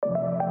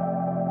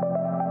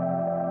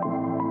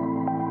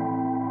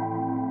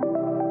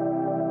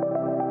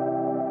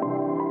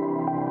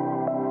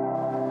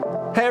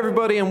Hey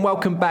everybody, and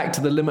welcome back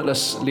to the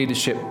Limitless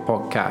Leadership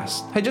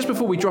Podcast. Hey, just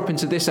before we drop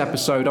into this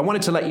episode, I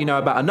wanted to let you know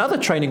about another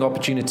training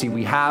opportunity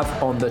we have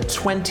on the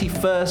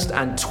 21st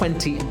and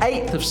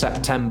 28th of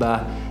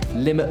September,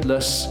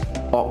 Limitless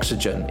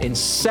Oxygen, in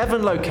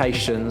 7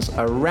 locations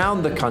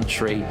around the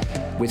country,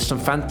 with some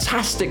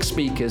fantastic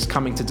speakers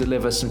coming to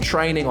deliver some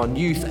training on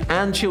youth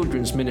and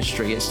children's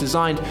ministry. It's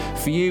designed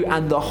for you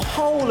and the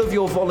whole of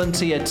your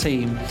volunteer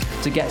team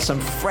to get some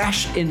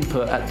fresh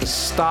input at the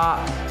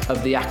start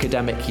of the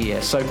academic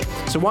year. So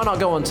why not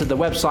go onto the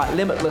website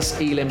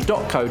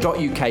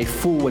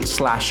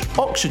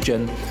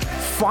limitlesselim.co.uk/oxygen,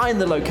 find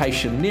the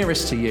location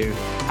nearest to you,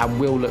 and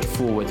we'll look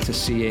forward to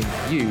seeing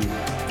you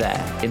there.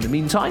 In the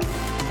meantime,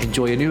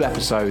 enjoy a new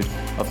episode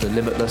of the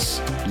Limitless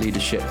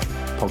Leadership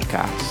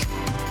Podcast.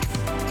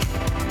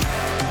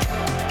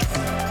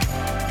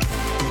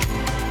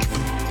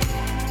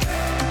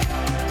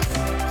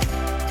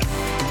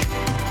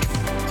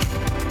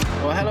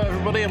 Well, hello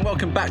everybody, and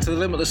welcome back to the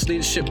Limitless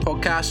Leadership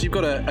Podcast. You've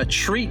got a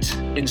treat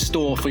in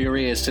store for your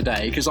ears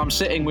today, because I'm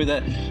sitting with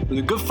a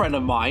good friend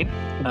of mine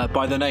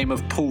by the name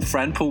of Paul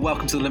Friend. Paul,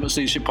 welcome to the Limitless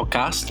Leadership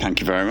Podcast. Thank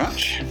you very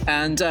much.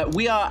 And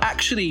we are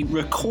actually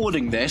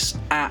recording this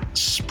at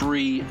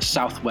Spree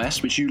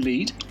Southwest, which you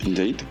lead.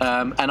 Indeed.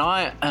 And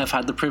I have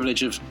had the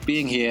privilege of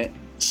being here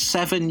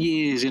 7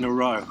 years in a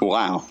row.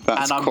 Wow,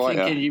 that's quite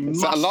a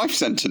life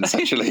sentence,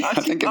 actually. I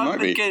think it might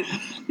be.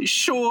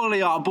 Surely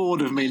you are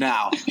bored of me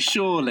now.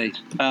 Surely.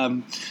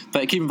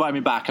 But keep inviting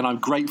me back, and I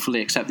gratefully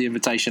accept the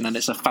invitation, and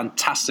it's a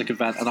fantastic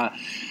event. And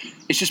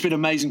it's just been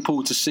amazing,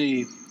 Paul, to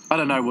see. I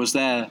don't know, was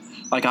there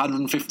like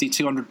 150,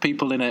 200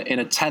 people in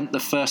a tent the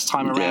first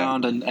time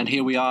around, and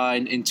here we are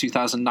in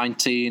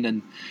 2019,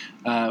 and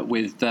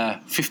with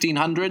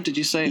 1,500, did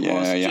you say it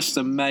was? Yeah. Just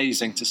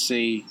amazing to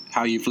see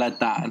how you've led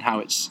that and how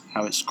it's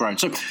grown.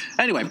 So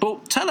anyway,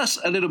 Paul, tell us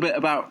a little bit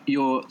about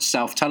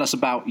yourself. Tell us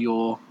about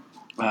your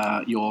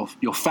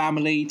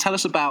family. Tell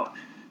us about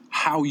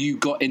how you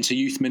got into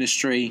youth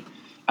ministry,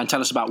 and tell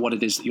us about what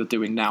it is that you're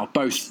doing now,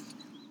 both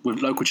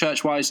with local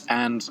church-wise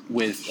and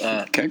with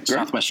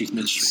Southwest Youth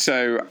Ministry.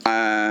 So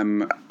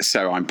I'm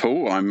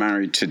Paul. I'm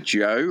married to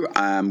Jo.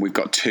 We've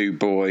got 2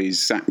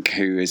 boys, Zach,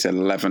 who is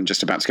 11,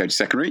 just about to go to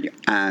secondary,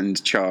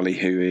 and Charlie,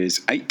 who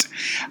is 8.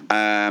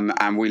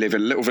 And we live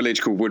in a little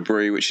village called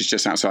Woodbury, which is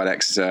just outside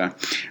Exeter,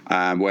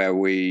 where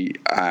we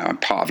are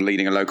part of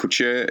leading a local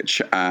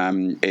church,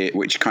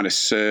 which kind of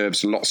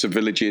serves lots of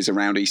villages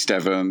around East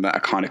Devon that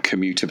are kind of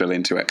commutable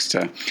into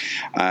Exeter,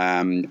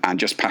 and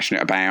just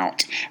passionate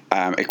about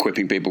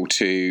equipping people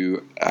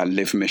to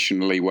live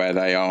missionally where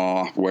they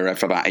are,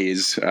 wherever that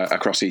is,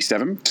 across East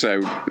Devon.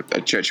 So a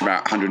church of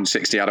about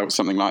 160 adults,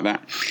 something like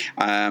that.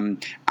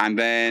 And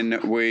then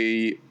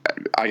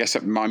I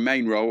guess my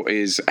main role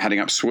is heading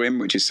up SWIM,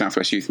 which is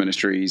Southwest Youth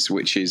Ministries,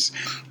 which is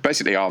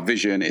basically our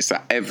vision is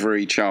that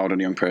every child and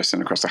young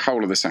person across the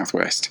whole of the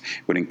Southwest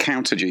would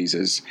encounter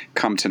Jesus,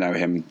 come to know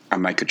him,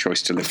 and make a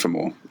choice to live for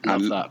more.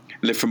 Love that.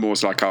 Live for more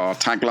is like our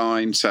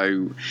tagline.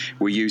 So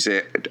we use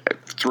it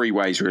 3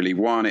 ways, really.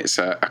 One, it's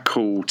a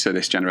call to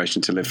this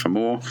generation to live for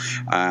more,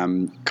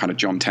 kind of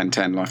John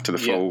 10:10, life to the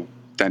full.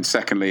 Then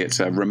secondly, it's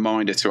a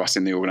reminder to us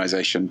in the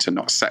organisation to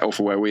not settle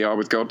for where we are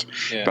with God,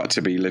 but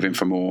to be living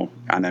for more.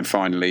 And then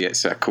finally,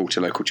 it's a call to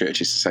local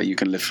churches to say you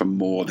can live for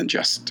more than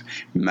just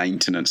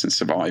maintenance and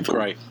survival.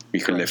 Great.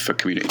 You can live for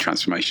community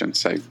transformation.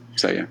 So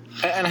yeah.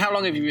 And how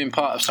long have you been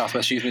part of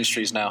Southwest Youth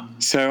Ministries now?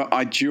 So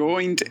I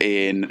joined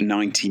in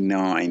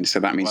 99, so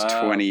that means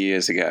 20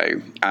 years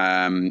ago.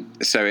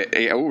 So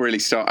it all really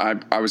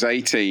started. I was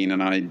 18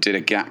 and I did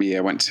a gap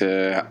year, went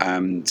to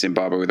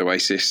Zimbabwe with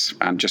Oasis,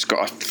 and just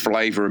got a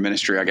flavour of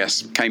ministry, I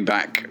guess. Came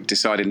back,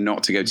 decided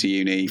not to go to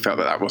uni, felt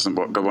that wasn't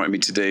what God wanted me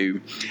to do,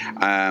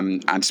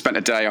 and spent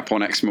a day up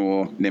on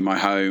Exmoor near my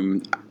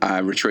home,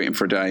 retreating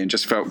for a day, and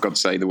just felt God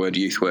say the word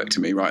youth work to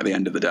me right at the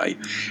end of the day.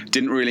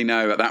 Didn't really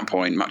know at that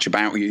point much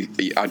about youth.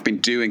 I'd been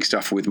doing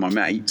stuff with my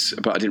mates,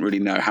 but I didn't really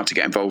know how to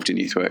get involved in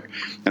youth work.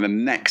 And the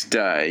next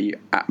day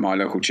at my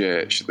local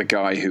church, the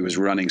guy who was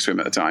running SWIM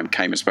at the time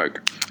came and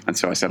spoke. And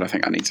so I said, I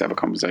think I need to have a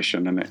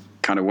conversation. And it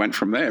kind of went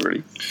from there,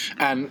 really.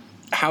 And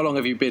how long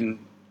have you been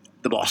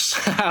the boss?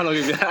 How long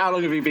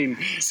have you been?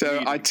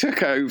 So I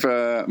took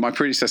over. My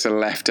predecessor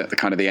left at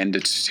the end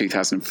of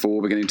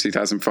 2004, beginning of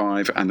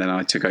 2005, and then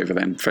I took over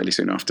then fairly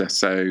soon after.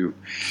 So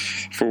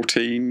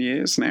 14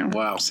 years now.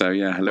 Wow. So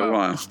yeah, a little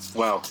while.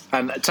 Wow.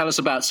 And tell us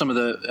about some of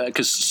the,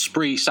 because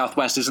Spree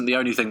Southwest isn't the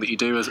only thing that you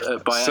do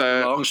by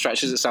a long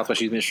stretch, is it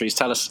Southwest Youth Ministries?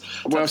 Tell us.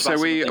 So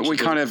we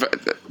kind of,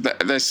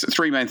 there's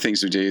 3 main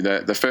things we do.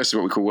 The first is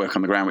what we call work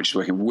on the ground, which is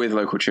working with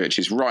local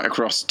churches right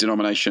across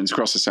denominations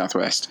across the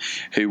Southwest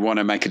who want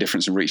to make a difference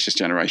and reach this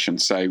generation.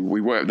 So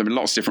we work with them in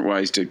lots of different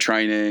ways, do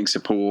training,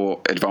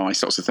 support,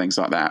 advice, lots of things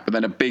like that. But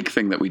then a big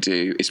thing that we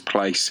do is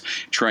place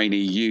trainee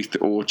youth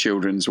or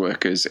children's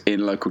workers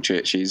in local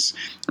churches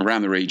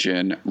around the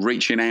region,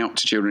 reaching out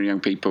to children and young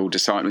people,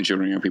 discipling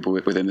children and young people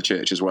within the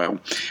church as well.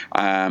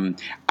 And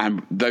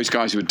those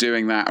guys who are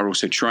doing that are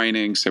also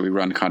training. So we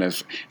run kind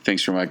of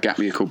things from a gap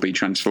year called Be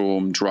Transformed,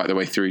 informed right the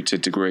way through to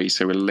degree.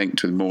 So we're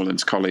linked with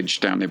Moorlands College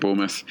down near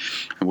Bournemouth,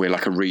 and we're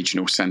like a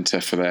regional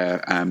centre for their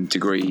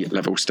degree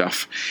level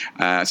stuff.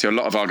 So a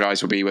lot of our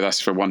guys will be with us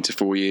for 1 to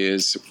 4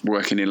 years,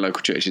 working in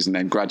local churches, and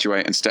then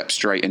graduate and step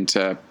straight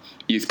into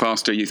youth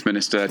pastor, youth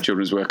minister,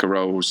 children's worker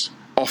roles,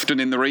 often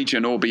in the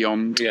region or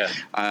beyond,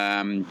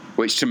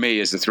 which to me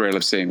is the thrill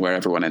of seeing where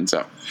everyone ends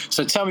up.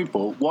 So tell me,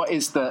 Paul, what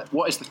is the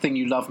thing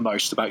you love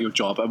most about your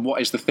job, and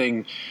what is the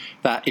thing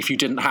that if you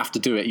didn't have to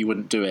do it, you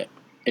wouldn't do it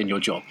in your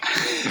job?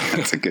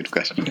 That's a good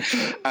question.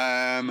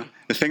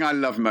 The thing I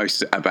love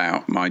most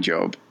about my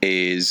job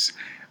is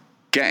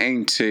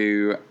getting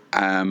to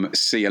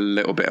see a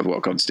little bit of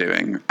what God's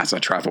doing as I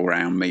travel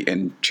around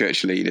meeting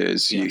church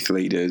leaders, youth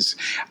leaders,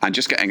 and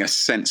just getting a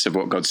sense of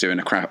what God's doing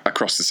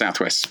across the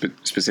Southwest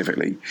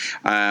specifically.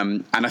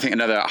 And I think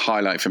another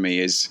highlight for me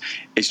is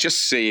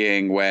just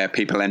seeing where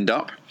people end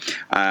up,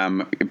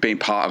 being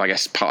part of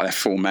their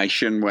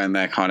formation when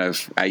they're kind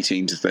of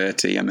 18 to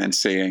 30, and then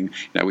seeing,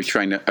 we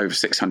train over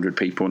 600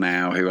 people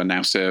now who are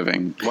now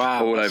serving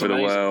all over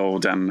the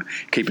world, and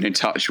keeping in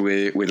touch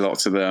with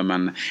lots of them,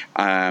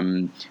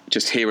 and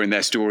just hearing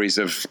their stories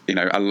of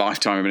a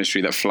lifetime of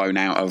ministry that have flown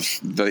out of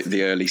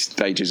the early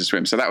stages of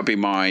swim. So that would be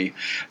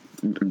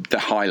the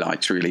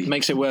highlights, really. It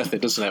makes it worth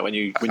it, doesn't it, when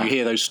you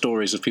hear those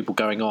stories of people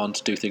going on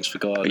to do things for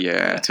God?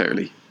 Yeah,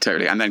 totally.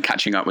 And then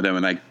catching up with them,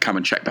 and they come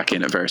and check back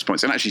in at various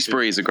points. And actually,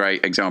 Spree is a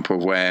great example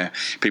of where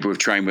people have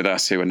trained with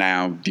us who are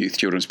now youth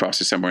children's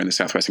pastors somewhere in the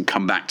Southwest and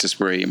come back to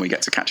Spree, and we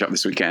get to catch up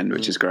this weekend,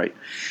 which is great.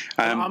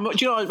 Do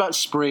you know about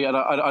Spree? And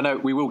I know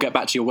we will get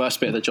back to your worst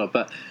bit of the job,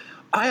 but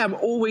I am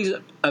always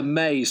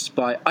amazed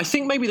by, I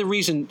think maybe the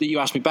reason that you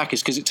asked me back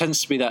is because it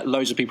tends to be that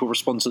loads of people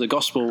respond to the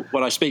gospel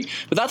when I speak,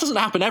 but that doesn't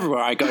happen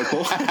everywhere I go,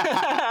 Paul.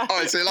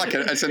 It's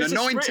an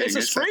anointing. It's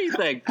a Spree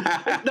thing.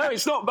 No,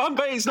 it's not.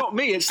 It's not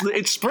me.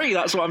 It's Spree.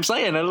 That's what I'm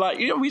saying. And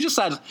we just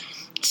had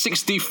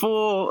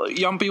 64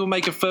 young people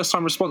make a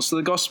first-time response to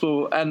the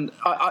gospel, and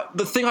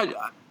the thing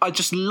I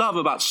just love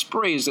about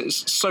Spree is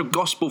it's so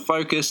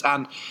gospel-focused,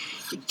 and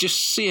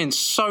just seeing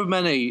so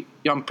many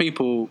young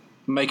people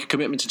make a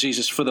commitment to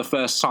Jesus for the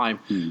first time.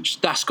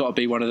 That's got to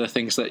be one of the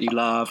things that you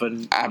love.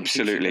 And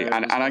absolutely,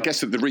 and I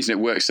guess that the reason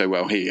it works so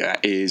well here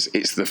is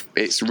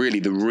it's really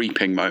the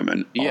reaping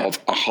moment of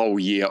a whole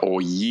year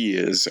or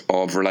years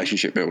of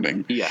relationship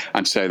building.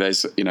 And so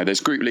there's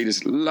group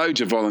leaders,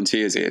 loads of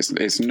volunteers here.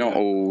 It's not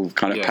all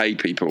kind of paid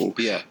people.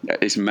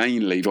 It's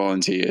mainly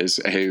volunteers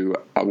who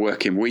are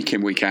working week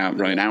in, week out,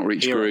 running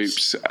outreach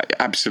groups.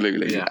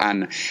 Absolutely.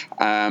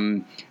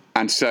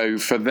 And so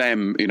for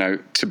them,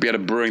 to be able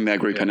to bring their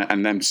group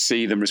and then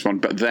see them respond,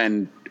 but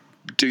then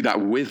do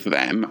that with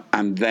them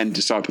and then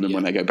disciple them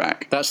when they go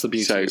back. That's the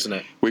beauty, isn't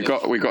it? We've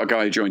got a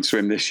guy who joined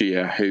Swim this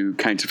year who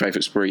came to faith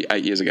at Spree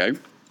 8 years ago.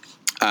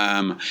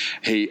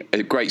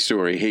 A great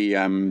story. He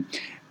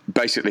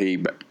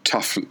basically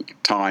tough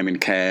time in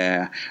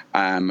care,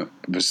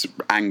 was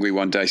angry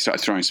one day,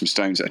 started throwing some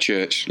stones at a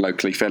church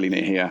locally, fairly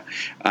near here.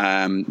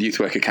 Youth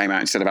worker came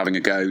out, instead of having a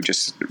go,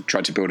 just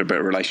tried to build a bit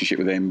of relationship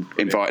with him,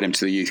 invited him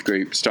to the youth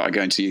group, started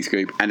going to the youth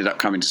group, ended up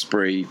coming to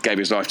Spree, gave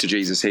his life to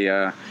Jesus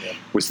here,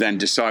 was then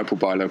discipled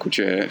by a local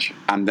church,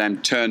 and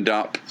then turned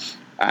up,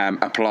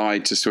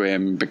 applied to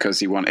Swim because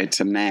he wanted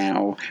to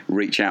now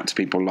reach out to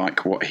people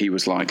like what he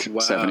was like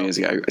 7 years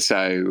ago.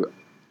 So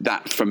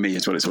that, for me,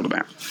 is what it's all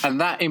about. And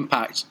that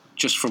impact,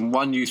 just from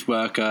one youth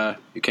worker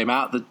who came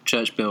out of the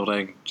church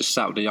building, just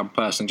sat with a young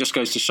person, just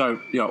goes to show,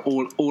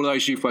 all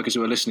those youth workers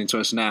who are listening to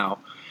us now,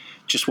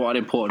 just what an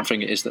important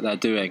thing it is that they're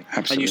doing.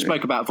 Absolutely. And you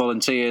spoke about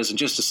volunteers, and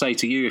just to say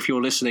to you, if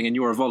you're listening and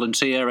you're a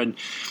volunteer, and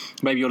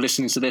maybe you're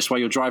listening to this while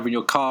you're driving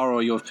your car,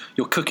 or you're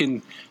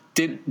cooking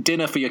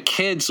dinner for your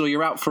kids, or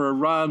you're out for a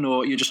run,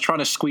 or you're just trying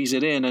to squeeze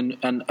it in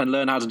and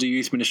learn how to do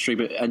youth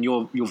ministry, and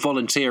you're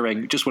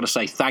volunteering, just want to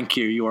say thank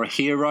you. You're a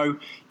hero.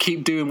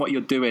 Keep doing what you're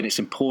doing. It's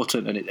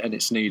important and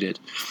it's needed.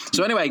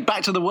 So anyway,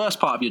 back to the worst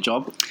part of your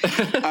job.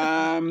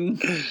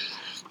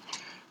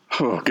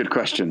 Good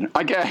question.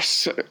 I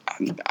guess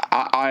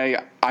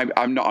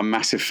I'm not a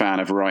massive fan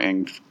of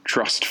writing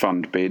trust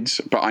fund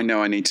bids, but I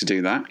know I need to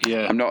do that.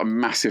 I'm not a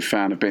massive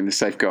fan of being the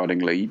safeguarding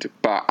lead,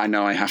 but I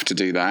know I have to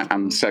do that.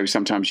 And so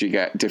sometimes you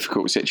get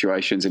difficult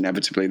situations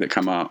inevitably that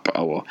come up,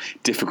 or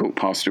difficult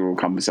pastoral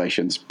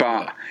conversations.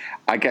 But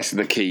I guess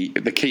the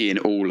key in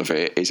all of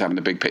it is having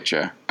the big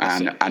picture,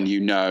 and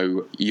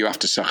you have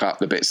to suck up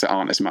the bits that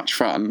aren't as much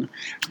fun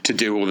to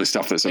do all the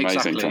stuff that's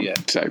amazing.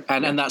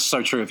 And that's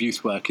so true of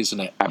youth work, isn't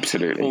it?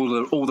 Absolutely.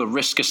 All the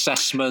risk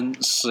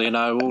assessments,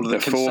 all the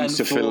forms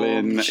to fill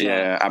in.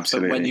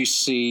 Absolutely. But when you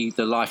see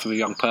the life of a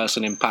young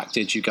person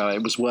impacted, you go,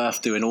 it was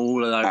worth doing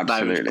all of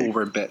those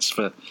boring bits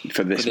for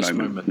this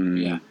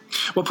moment.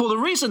 Well, Paul, the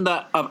reason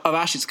that I've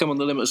asked you to come on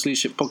the Limitless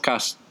Leadership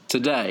podcast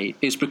today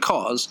is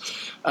because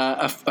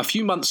a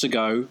few months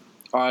ago,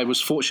 I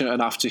was fortunate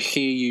enough to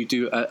hear you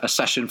do a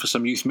session for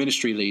some youth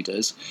ministry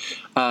leaders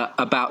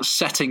about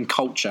setting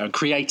culture and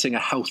creating a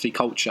healthy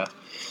culture.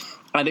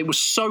 And it was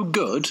so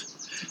good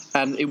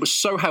And it was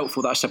so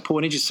helpful that I said, Paul,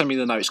 I need you to send me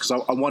the notes because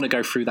I want to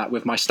go through that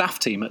with my staff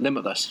team at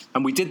Limitless.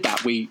 And we did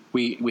that. We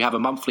have a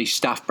monthly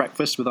staff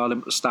breakfast with our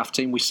Limitless staff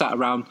team. We sat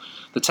around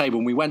the table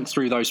and we went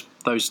through those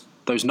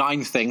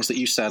 9 things that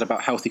you said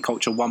about healthy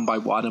culture one by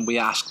one. And we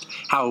asked,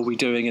 how are we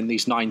doing in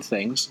these 9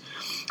 things?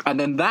 And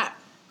then that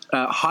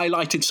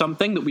highlighted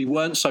something that we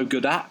weren't so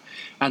good at.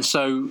 And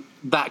so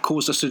that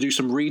caused us to do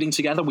some reading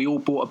together. We all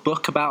bought a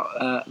book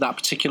about that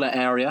particular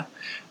area,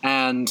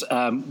 and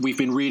we've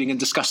been reading and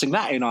discussing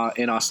that in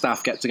our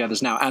staff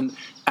get-togethers now.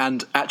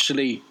 And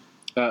actually,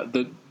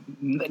 the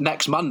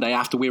next Monday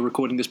after we're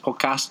recording this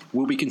podcast,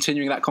 we'll be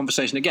continuing that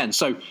conversation again.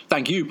 So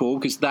thank you, Paul,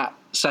 because that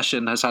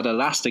session has had a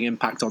lasting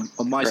impact on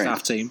my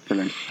staff team.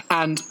 Brilliant.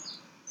 And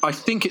I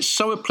think it's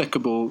so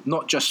applicable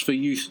not just for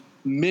youth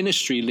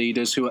ministry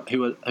leaders who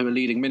are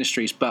leading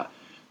ministries, but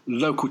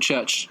local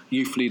church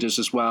youth leaders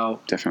as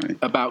well. Definitely.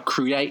 About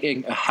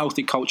creating a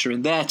healthy culture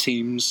in their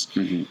teams,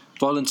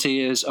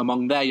 volunteers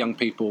among their young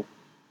people.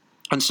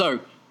 And so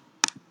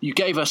you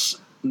gave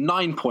us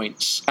 9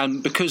 points,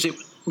 and because it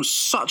was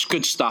such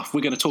good stuff,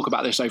 we're going to talk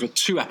about this over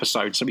 2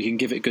 episodes so we can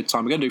give it a good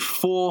time. We're going to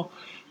do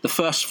the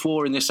first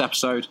 4 in this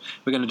episode.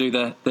 We're going to do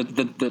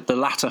the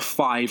latter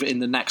 5 in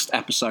the next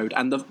episode.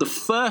 And the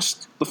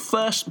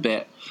first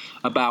bit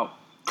about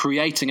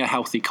creating a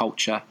healthy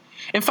culture.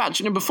 In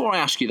fact, before I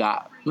ask you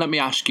that, let me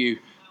ask you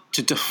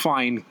to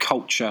define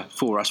culture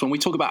for us. When we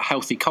talk about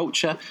healthy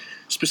culture,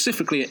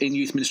 specifically in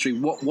youth ministry,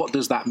 what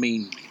does that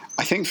mean?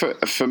 I think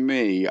for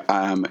me,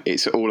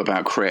 it's all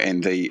about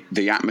creating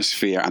the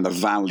atmosphere and the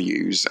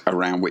values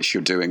around which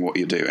you're doing what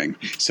you're doing.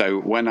 So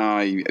when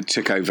I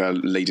took over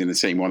leading the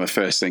team, one of the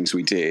first things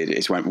we did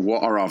is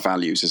what are our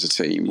values as a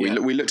team? Yeah.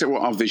 We looked at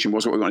what our vision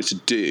was, what we wanted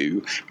to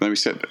do. And then we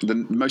said the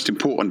most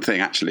important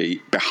thing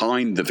actually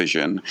behind the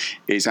vision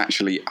is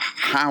actually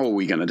how are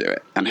we going to do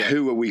it? And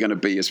who are we going to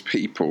be as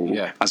people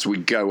as we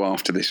go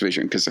after this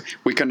vision? Because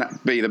we can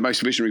be the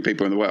most visionary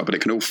people in the world, but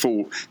it can all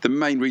fall. The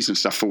main reason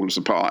stuff falls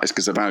apart is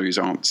because the values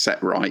aren't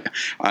set right,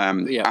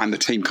 and the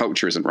team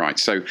culture isn't right.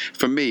 So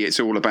for me, it's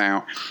all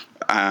about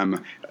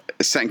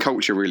setting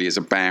culture. Really is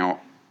about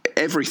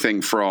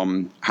everything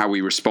from how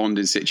we respond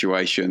in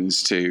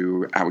situations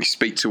to how we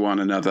speak to one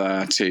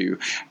another to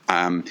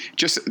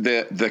just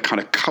the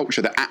kind of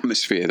culture, the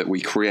atmosphere that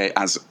we create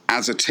as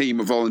a team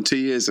of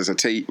volunteers, as a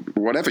team,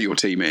 whatever your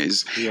team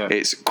is.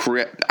 It's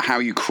how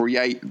you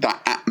create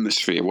that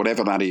atmosphere,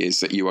 whatever that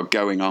is that you are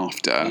going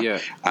after,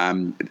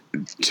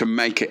 to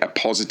make it a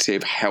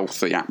positive,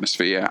 healthy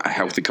atmosphere, a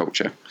healthy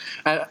culture.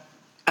 And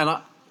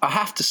I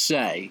have to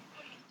say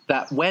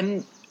that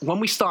when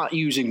we start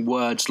using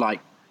words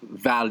like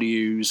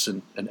values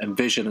and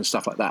vision and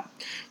stuff like that,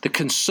 the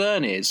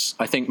concern is,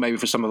 I think maybe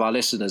for some of our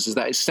listeners, is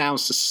that it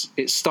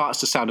starts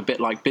to sound a bit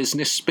like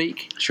business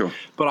speak. Sure.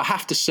 But I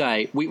have to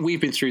say,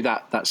 we've been through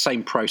that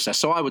same process.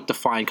 So I would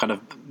define kind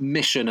of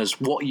mission as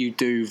what you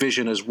do,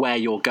 vision as where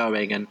you're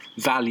going, and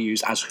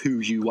values as who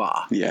you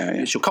are.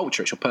 It's your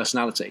culture, it's your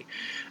personality.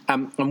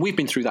 And we've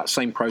been through that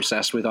same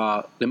process with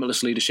our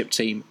Limitless leadership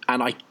team,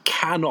 and I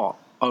cannot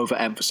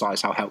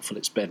overemphasize how helpful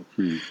it's been,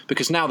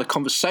 because now the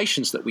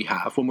conversations that we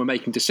have when we're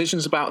making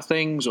decisions about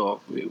things, or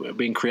we're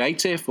being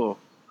creative, or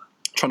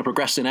trying to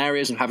progress in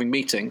areas and having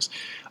meetings,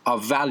 are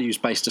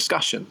values-based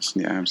discussions.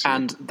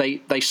 And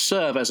they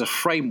serve as a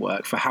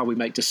framework for how we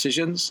make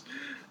decisions.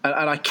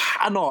 And I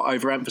cannot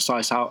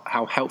overemphasize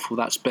how helpful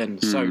that's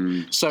been.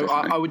 So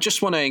I would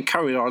just want to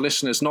encourage our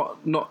listeners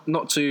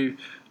not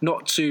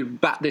to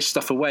bat this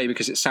stuff away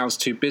because it sounds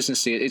too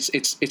businessy.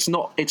 It's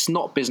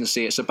not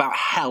businessy. It's about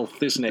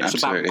health, isn't it?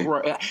 It's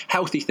about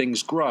healthy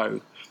things grow,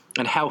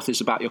 and health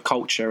is about your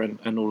culture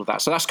and all of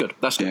that. So that's good.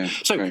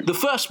 So great. The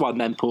first one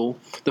then, Paul,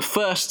 the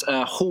first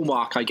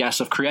hallmark, I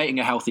guess, of creating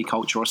a healthy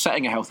culture or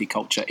setting a healthy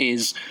culture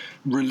is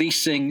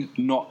releasing,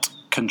 not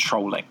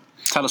controlling.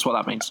 Tell us what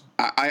that means.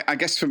 I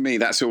guess for me,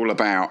 that's all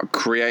about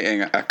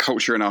creating a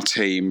culture in our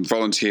team,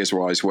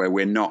 volunteers-wise, where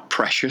we're not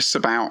precious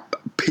about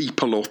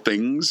people or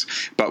things,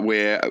 but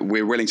we're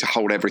willing to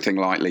hold everything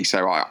lightly.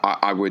 So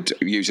I would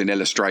use an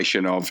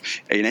illustration of,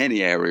 in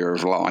any area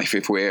of life,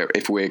 if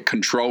we're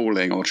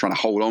controlling or trying to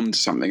hold on to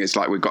something, it's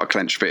like we've got a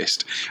clenched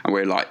fist, and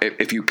we're like,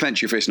 if you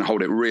clench your fist and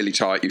hold it really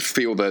tight, you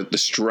feel the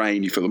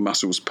strain, you feel the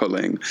muscles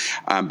pulling.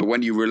 But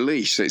when you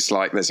release, it's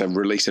like there's a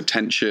release of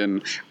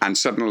tension, and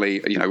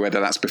suddenly, whether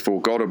that's before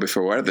God or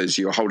before others,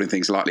 you're holding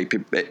things lightly.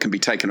 It can be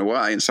taken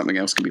away and something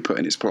else can be put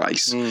in its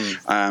place.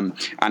 And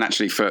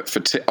actually,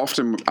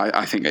 often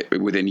I think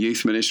within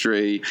youth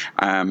ministry,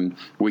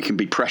 we can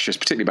be precious,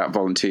 particularly about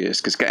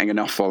volunteers, because getting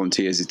enough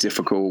volunteers is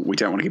difficult. We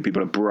don't want to give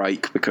people a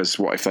break because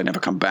what if they never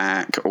come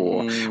back?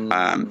 Or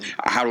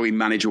how do we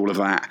manage all of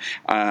that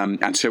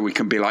until we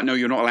can be like, no,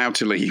 you're not allowed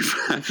to leave.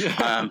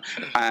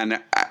 And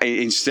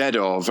instead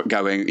of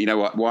going, you know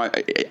what? Why?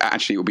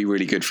 Actually, it would be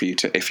really good for you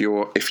to, if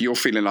you're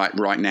feeling like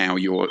right now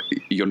you're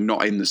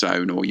not in the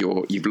zone, or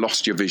you've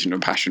lost your vision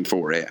and passion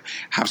for it,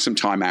 have some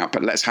time out,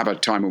 but let's have a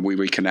time when we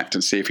reconnect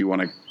and see if you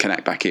want to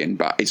connect back in.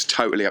 But it's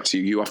totally up to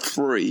you. You are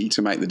free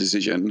to make the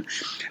decision.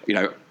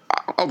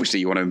 obviously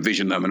you want to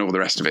envision them and all the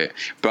rest of it,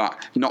 but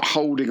not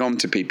holding on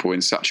to people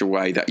in such a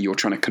way that you're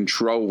trying to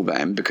control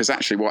them, because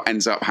actually what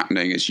ends up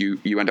happening is you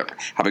end up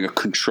having a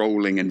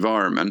controlling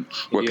environment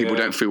where people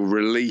don't feel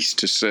released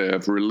to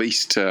serve,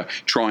 released to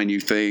try new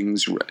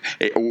things.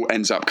 It all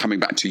ends up coming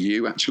back to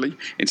you, actually,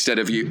 instead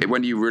of you.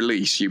 When you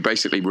release, you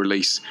basically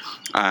release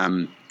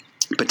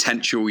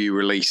potential, you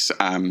release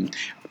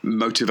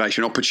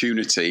motivation,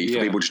 opportunity for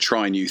people to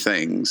try new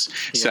things.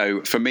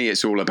 So for me,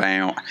 it's all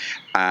about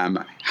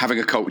having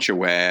a culture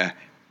where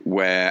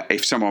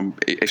if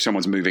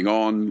someone's moving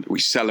on, we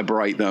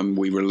celebrate them,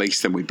 we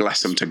release them, we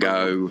bless them to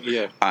go.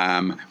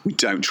 We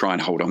don't try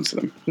and hold on to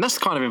them. And that's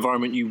the kind of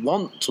environment you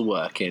want to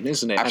work in,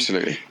 isn't it?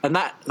 Absolutely. And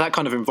that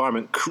kind of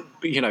environment,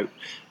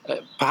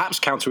 perhaps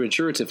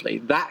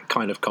counterintuitively, that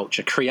kind of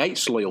culture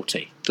creates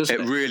loyalty, doesn't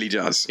it? It really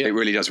does. It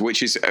really does.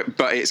 Which is,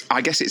 but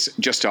I guess it's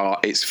just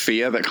it's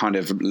fear that kind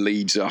of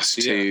leads us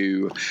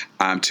to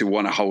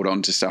want to hold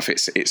on to stuff.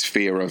 It's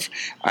fear of,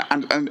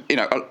 and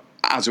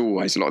as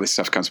always, a lot of this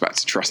stuff comes back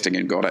to trusting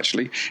in God,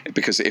 actually,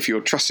 because if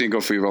you're trusting in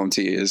God for your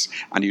volunteers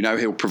and you know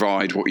He'll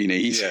provide what you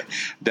need,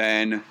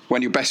 then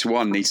when your best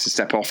one needs to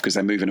step off because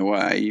they're moving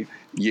away,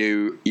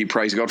 you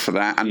praise God for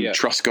that and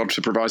trust God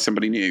to provide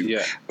somebody new.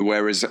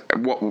 Whereas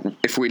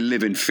if we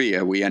live in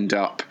fear, we end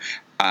up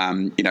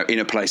in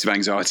a place of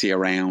anxiety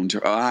around,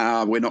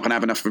 we're not going to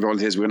have enough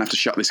volunteers, we're going to have to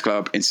shut this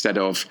club, instead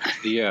of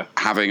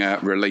having a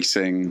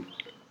releasing,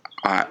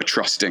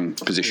 trusting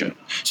position.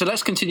 So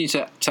let's continue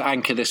to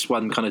anchor this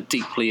one kind of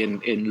deeply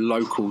in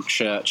local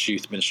church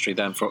youth ministry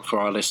then for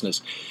our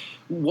listeners.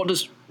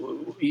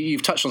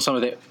 You've touched on some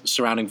of it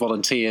surrounding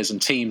volunteers and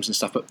teams and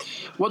stuff, but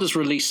what does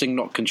releasing,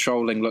 not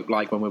controlling, look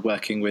like when we're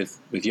working with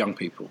young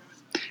people?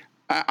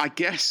 I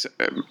guess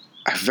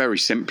very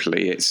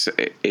simply,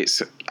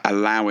 it's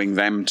allowing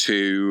them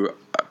to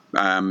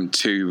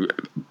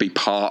be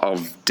part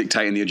of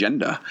dictating the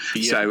agenda.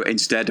 So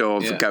instead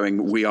of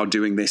going, we are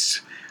doing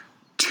this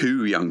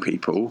to young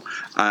people,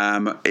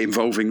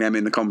 involving them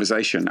in the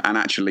conversation and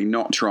actually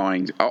not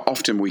trying.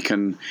 Often we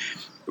can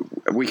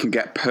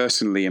get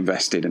personally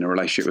invested in a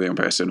relationship with a young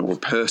person, or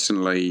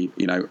personally,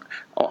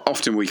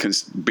 often we can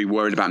be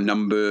worried about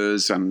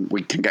numbers and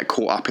we can get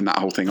caught up in that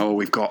whole thing. Oh,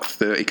 we've got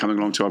 30 coming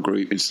along to our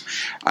group.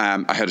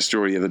 I heard a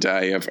story the other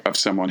day of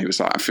someone who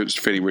was like, I'm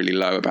feeling really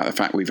low about the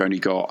fact we've only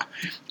got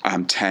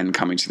 10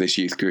 coming to this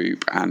youth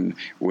group and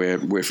we're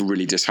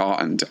really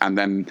disheartened. And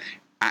then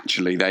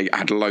actually they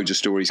had loads of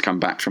stories come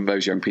back from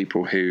those young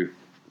people who,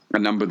 a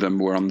number of them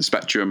were on the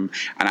spectrum,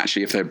 and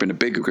actually if there had been a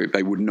bigger group,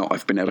 they would not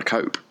have been able to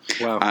cope.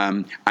 Wow.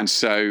 And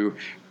so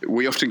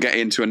we often get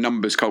into a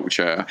numbers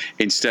culture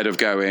instead of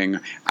going,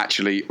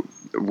 actually,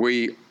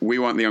 we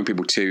want the young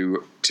people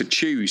to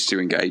choose to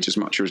engage as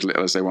much or as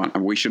little as they want,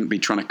 and we shouldn't be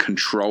trying to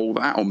control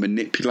that or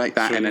manipulate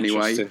that in any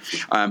way.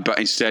 But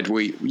instead,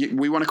 we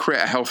want to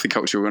create a healthy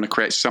culture. We want to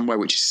create somewhere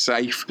which is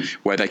safe,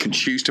 where they can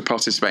choose to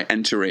participate,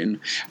 enter in,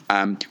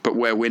 but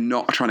where we're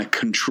not trying to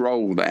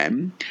control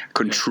them,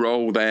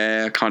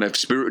 their kind of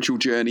spiritual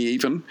journey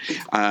even,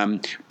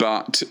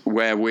 but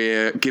where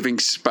we're giving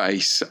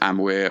space and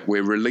we're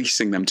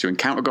releasing them to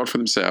encounter God for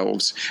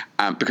themselves.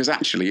 Because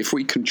actually, if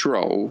we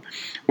control,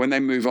 when they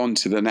move on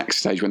to the next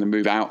stage, when they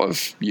move out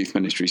of youth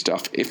ministry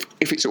stuff, if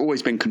it's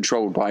always been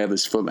controlled by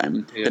others for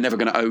them, they're never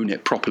going to own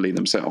it properly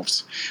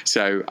themselves.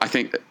 So I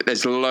think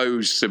there's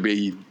loads to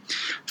be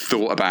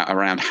thought about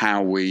around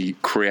how we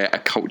create a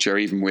culture,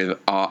 even with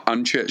our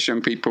unchurched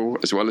young people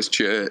as well as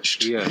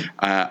churched,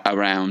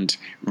 around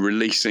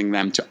releasing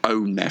them to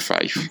own their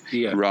faith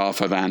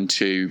rather than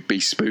to be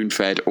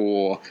spoon-fed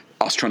or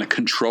us trying to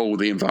control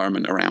the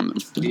environment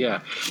around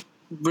them.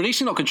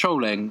 Releasing, not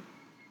controlling,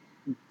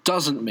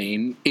 doesn't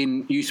mean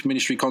in youth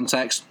ministry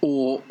context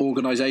or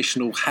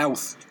organisational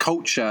health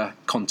culture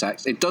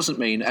context, it doesn't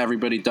mean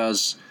everybody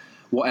does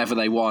whatever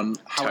they want,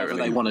 however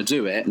they want to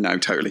do it. No,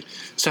 totally.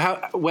 So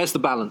where's the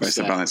balance? Where's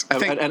the balance?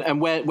 And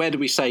where do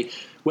we say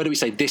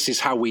this is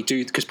how we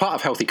do? Because part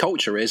of healthy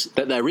culture is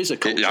that there is a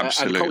culture,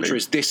 and culture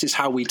is this is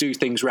how we do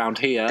things around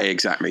here.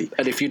 Exactly.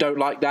 And if you don't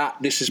like that,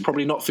 this is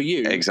probably not for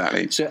you.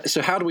 Exactly.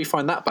 So how do we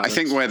find that balance? I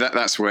think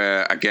that's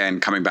where, again,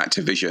 coming back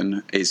to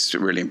vision is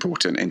really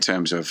important in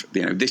terms of,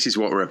 this is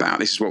what we're about.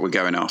 This is what we're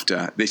going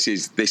after. This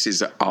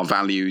is our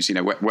values.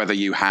 Whether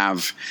you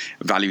have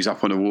values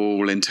up on a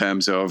wall in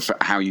terms of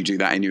how you do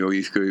that in your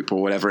youth group or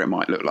whatever it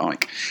might look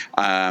like.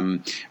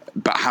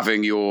 But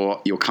having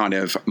your kind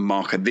of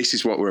marker, this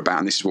is what we're about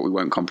and this is what we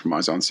won't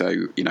compromise on.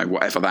 So,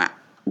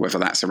 whether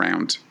that's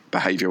around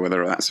behaviour,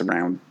 whether that's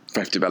around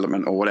faith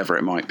development or whatever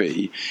it might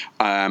be.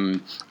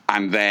 And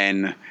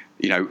then,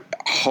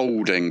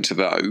 holding to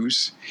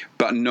those,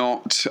 but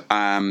not,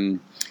 but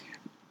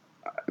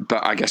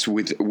I guess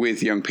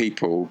with young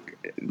people,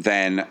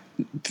 then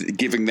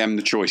giving them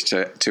the choice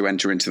to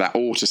enter into that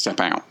or to step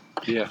out.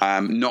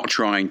 Not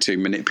trying to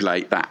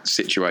manipulate that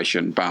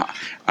situation, but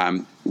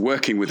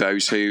working with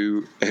those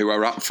who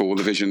are up for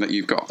the vision that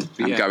you've got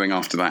and going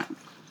after that.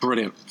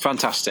 Brilliant.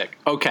 Fantastic.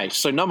 Okay,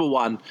 so number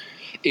one,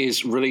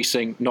 is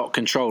releasing, not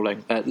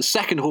controlling. The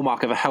second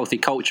hallmark of a healthy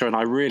culture, and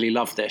I really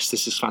love this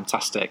is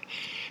fantastic,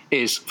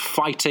 is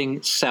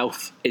fighting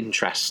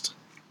self-interest.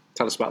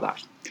 Tell us about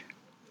that.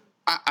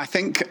 I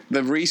think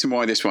the reason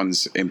why this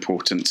one's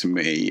important to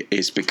me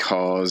is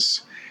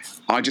because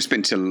I've just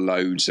been to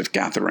loads of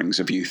gatherings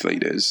of youth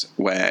leaders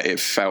where it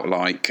felt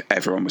like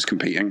everyone was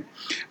competing.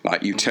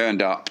 Like you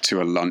turned up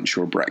to a lunch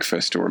or a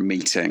breakfast or a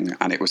meeting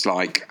and it was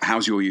like,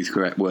 how's your youth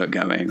work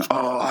going?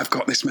 Oh, I've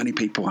got this many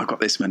people.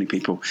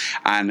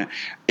 And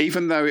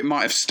even though it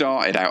might have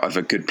started out of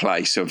a good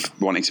place of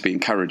wanting to be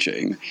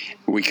encouraging,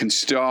 we can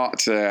start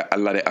to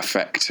let it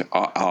affect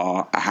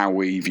how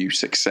we view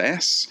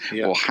success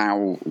or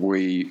how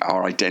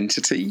our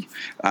identity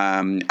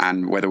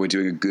and whether we're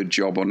doing a good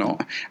job or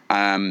not.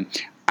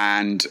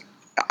 And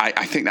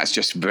I think that's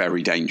just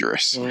very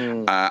dangerous.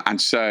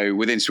 And so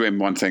within Swim,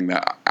 one thing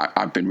that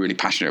I've been really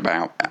passionate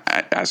about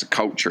as a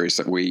culture is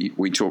that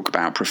we talk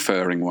about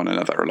preferring one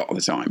another a lot of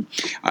the time.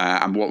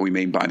 And what we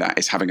mean by that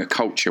is having a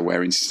culture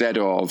where instead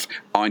of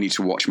I need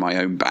to watch my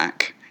own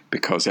back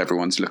because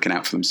everyone's looking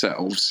out for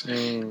themselves,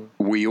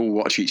 we all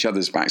watch each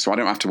other's back. So I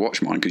don't have to watch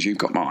mine because you've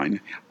got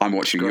mine. I'm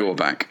watching your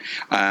back.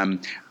 And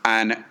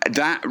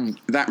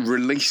that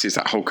releases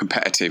that whole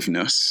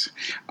competitiveness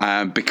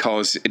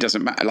because it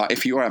doesn't matter. Like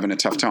if you're having a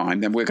tough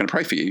time, then we're going to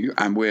pray for you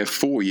and we're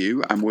for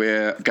you and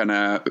we're going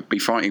to be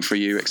fighting for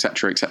you,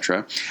 etc.,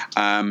 etc.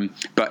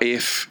 But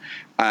if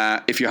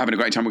you're having a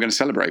great time, we're going to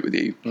celebrate with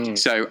you.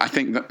 So I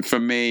think that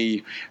for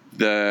me,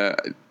 the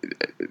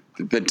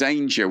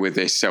danger with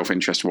this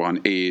self-interest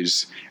one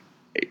is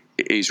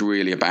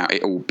really about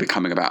it all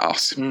becoming about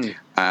us.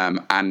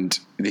 And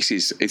this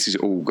is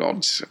all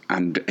God's,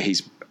 and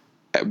he's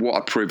what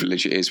a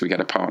privilege it is we get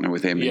to partner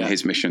with him in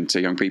his mission to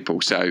young people.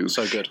 So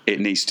good. It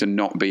needs to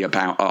not be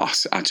about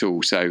us at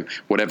all. So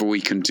whatever we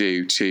can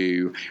do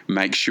to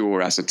make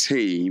sure as a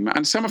team,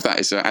 and some of that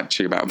is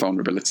actually about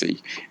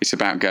vulnerability. It's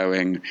about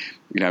going,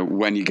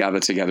 when you gather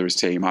together as a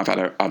team, I've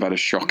had a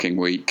shocking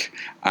week.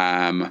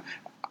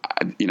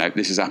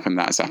 This has happened,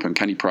 that's happened.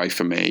 Can you pray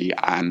for me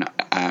and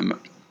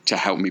to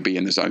help me be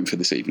in the zone for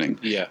this evening?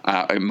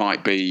 It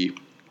might be,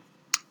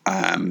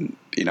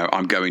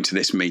 I'm going to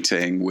this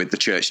meeting with the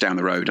church down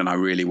the road and I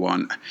really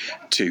want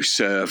to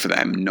serve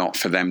them, not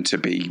for them to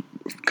be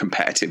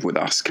competitive with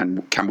us.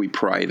 Can we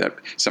pray that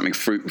something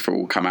fruitful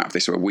will come out of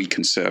this where we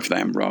can serve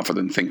them rather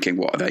than thinking,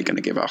 what are they going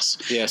to give us?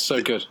 Yeah,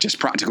 so good. Just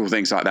practical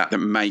things like that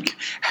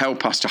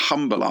help us to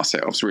humble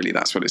ourselves. Really,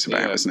 that's what it's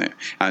about, isn't it?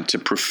 And to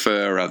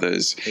prefer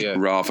others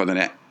rather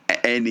than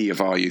any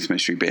of our youth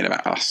ministry being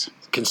about us.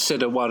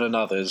 Consider one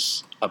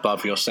another's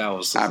above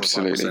yourselves.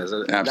 Absolutely.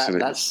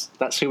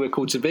 That's who we're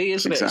called to be,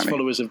 isn't it? As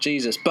followers of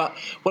Jesus. But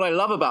what I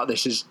love about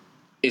this is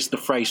the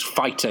phrase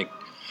fighting,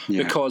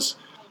 because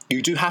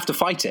you do have to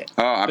fight it.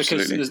 Oh,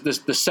 absolutely. Because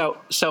the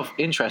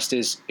self-interest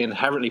is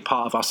inherently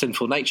part of our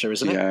sinful nature,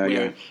 isn't it?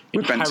 We're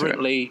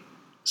inherently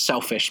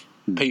selfish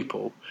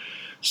people.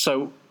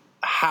 So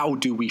how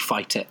do we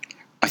fight it?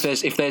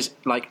 If there's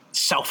like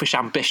selfish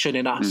ambition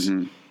in us,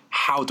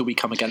 how do we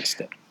come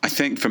against it? I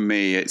think for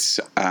me, it's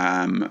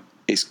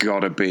got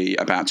to be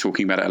about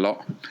talking about it a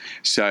lot.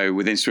 So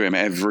within Swim,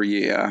 every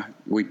year,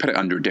 we put it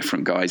under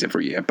different guise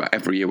every year, but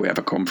every year we have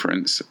a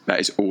conference that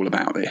is all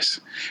about this.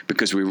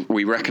 Because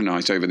we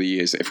recognised over the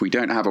years that if we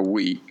don't have a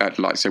week,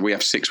 we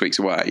have 6 weeks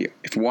away,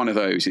 if one of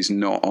those is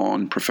not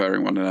on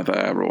preferring one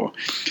another or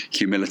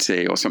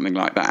humility or something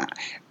like that,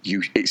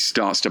 it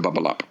starts to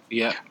bubble up.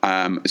 Yeah.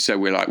 So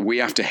we're like, we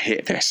have to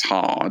hit this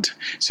hard.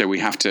 So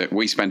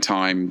we spend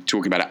time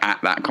talking about it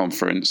at that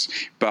conference,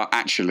 but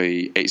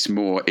actually it's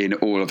more in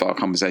all of our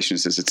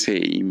conversations as a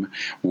team.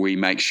 We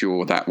make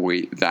sure that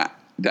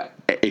that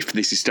if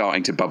this is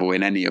starting to bubble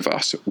in any of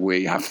us,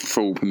 we have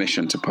full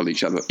permission to pull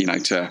each other,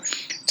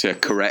 to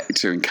correct,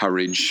 to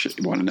encourage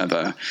one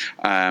another.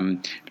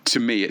 To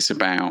me,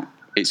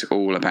 it's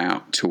all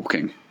about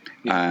talking.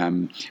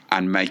 And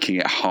making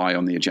it high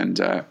on the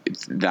agenda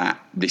that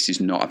this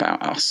is not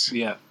about us.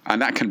 Yeah.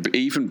 And that can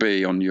even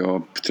be on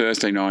your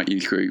Thursday night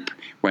youth group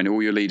when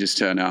all your leaders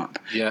turn up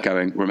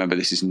going, remember,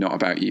 this is not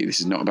about you. This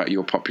is not about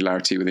your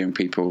popularity with young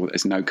people.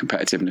 There's no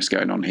competitiveness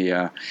going on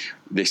here.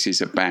 This is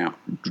about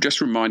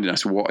just reminding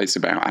us what it's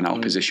about and our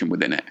position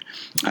within it.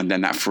 And then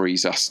that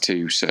frees us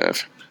to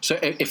serve. So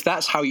if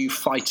that's how you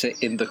fight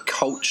it in the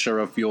culture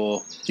of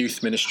your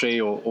youth ministry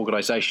or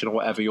organisation or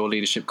whatever your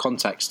leadership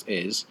context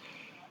is,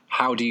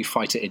 how do you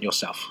fight it in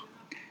yourself?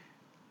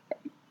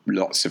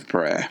 Lots of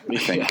prayer, I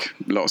think.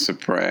 Lots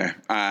of prayer.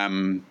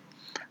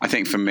 I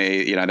think for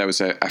me, there was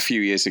a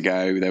few years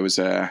ago, there was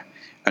an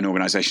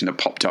organisation that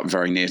popped up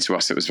very near to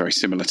us that was very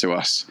similar to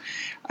us.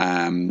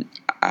 And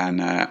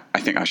I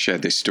think I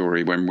shared this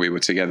story when we were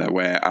together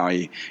where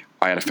I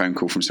had a phone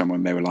call from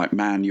someone. They were like,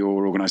 man,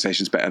 your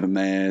organisation's better than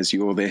theirs.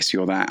 You're this,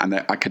 you're that. And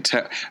I could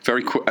tell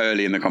very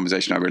early in the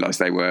conversation, I realised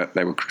they were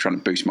trying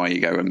to boost my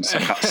ego and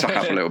suck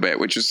up a little bit,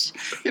 which is,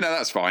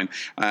 that's fine.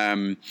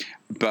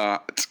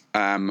 But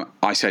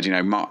I said,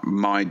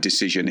 my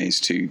decision is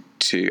to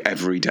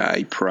every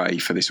day pray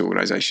for this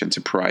organisation, to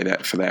pray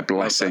that for their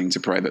blessing, to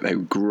pray that they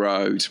would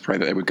grow, to pray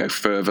that they would go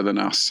further than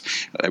us,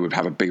 that they would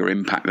have a bigger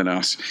impact than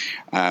us.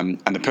 And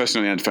the person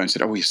on the end of the phone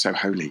said, "Oh, you're so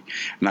holy."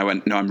 And I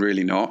went, "No, I'm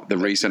really not. The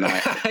reason I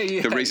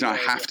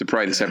have to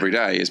pray this every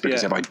day is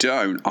because if I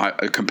don't,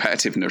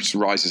 competitiveness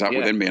rises up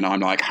within me, and I'm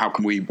like, how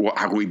can we,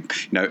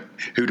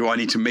 who do I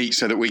need to meet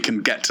so that we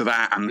can get to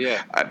that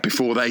and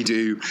before they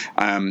do?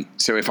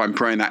 So if I'm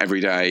praying that every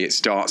day, it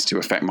starts to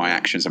affect my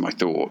actions and my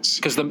thoughts.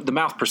 Because the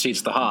mouth precedes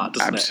the heart,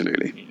 doesn't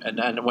Absolutely. it?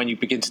 And when you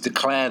begin to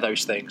declare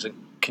those things and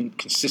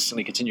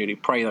consistently, continually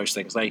pray those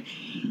things, they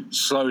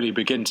slowly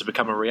begin to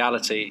become a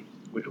reality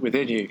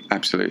within you.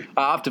 Absolutely.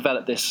 I've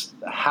developed this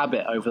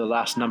habit over the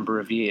last number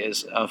of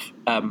years of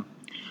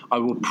I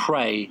will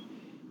pray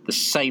the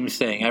same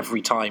thing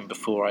every time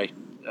before I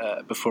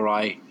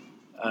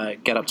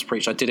get up to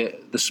preach. I did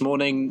it this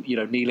morning,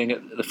 kneeling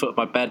at the foot of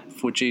my bed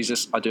before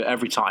Jesus. I do it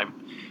every time.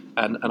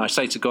 And I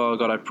say to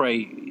God, I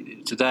pray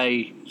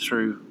today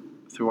through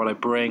what I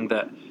bring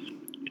that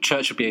your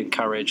church would be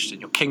encouraged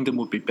and your kingdom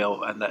would be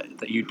built, and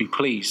that you'd be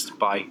pleased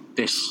by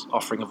this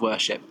offering of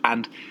worship.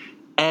 And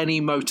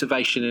any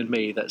motivation in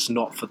me that's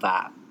not for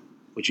that,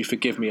 would you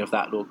forgive me of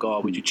that, Lord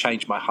God? Would you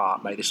change my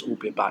heart? May this all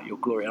be about your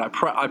glory. And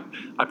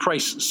I pray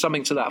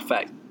something to that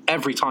effect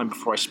every time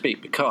before I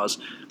speak, because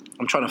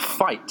I'm trying to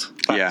fight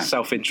that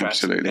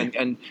self-interest.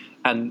 Absolutely.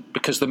 And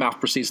because the mouth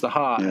precedes the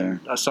heart.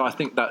 Yeah. So I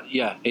think that,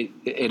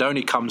 it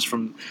only comes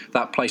from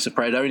that place of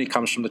prayer. It only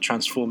comes from the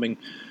transforming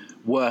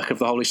work of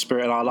the Holy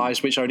Spirit in our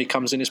lives, which only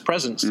comes in his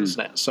presence,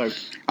 doesn't it? So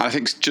I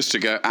think just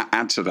to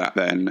add to that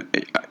then,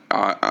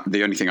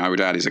 the only thing I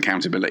would add is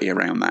accountability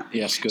around that.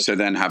 Yes, good. So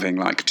then having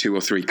like 2 or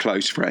 3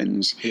 close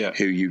friends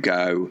who you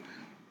go,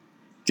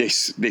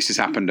 this has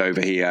happened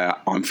over here,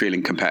 I'm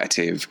feeling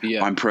competitive,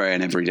 I'm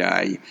praying every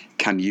day,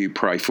 can you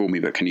pray for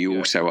me, but can you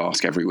also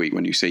ask every week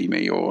when you see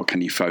me, or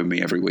can you phone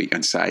me every week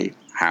and say,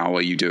 how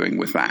are you doing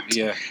with that?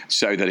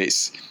 So that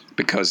it's,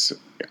 because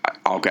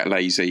I'll get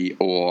lazy,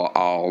 or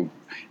I'll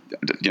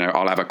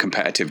have a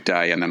competitive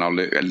day and then I'll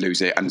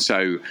lose it. And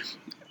so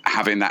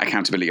having that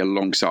accountability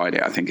alongside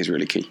it, I think, is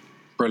really key.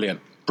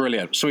 Brilliant.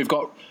 So we've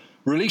got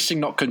releasing,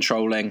 not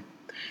controlling,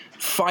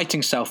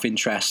 fighting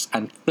self-interest,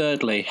 and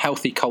thirdly,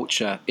 healthy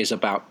culture is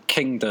about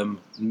kingdom,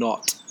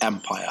 not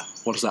empire.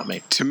 What does that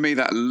mean? To me,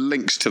 that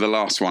links to the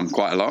last one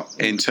quite a lot.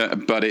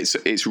 But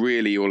it's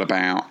really all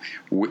about,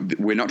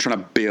 we're not trying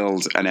to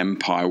build an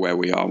empire where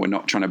we are. We're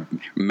not trying to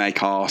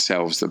make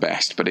ourselves the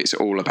best, but it's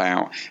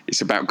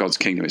about God's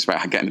kingdom. It's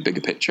about getting the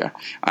bigger picture.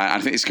 I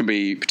think this can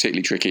be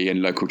particularly tricky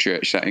in local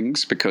church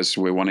settings, because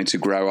we're wanting to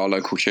grow our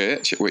local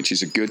church, which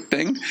is a good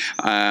thing.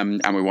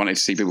 And we wanted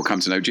to see people come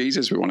to know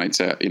Jesus. We wanted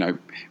to,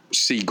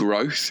 see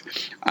growth.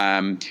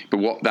 But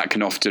what that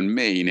can often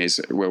mean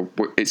is,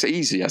 it's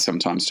easier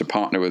sometimes to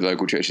partner with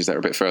local churches that are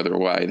a bit further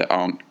away, that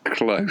aren't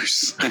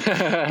close.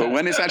 But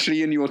when it's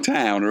actually in your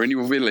town or in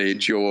your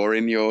village or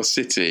in your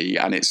city,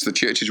 and it's the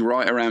churches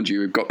right around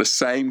you who've got the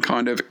same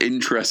kind of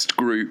interest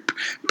group,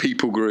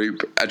 people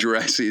group,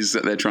 addresses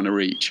that they're trying to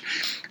reach,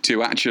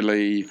 to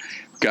actually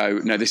go,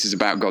 no, this is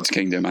about God's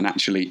kingdom. And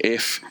actually,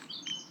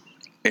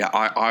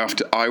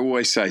 I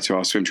always say to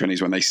our swim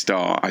trainees when they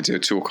start, I do a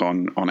talk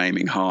on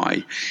aiming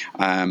high,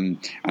 and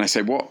I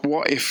say,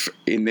 what if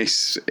in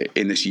this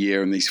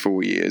year and these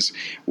 4 years,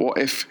 what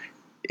if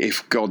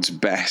God's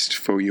best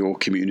for your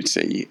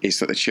community is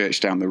that the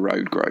church down the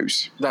road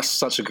grows? That's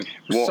such a good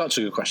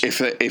question.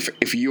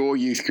 If your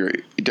youth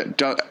group,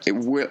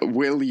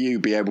 will you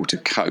be able to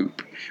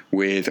cope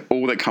with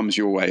all that comes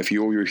your way? If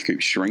your youth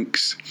group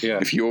shrinks,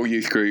 if your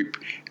youth group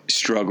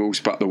struggles,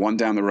 but the one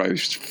down the road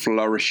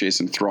flourishes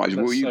and thrives,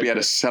 will you be able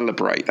to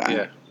celebrate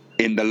that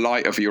in the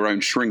light of your own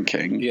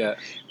shrinking?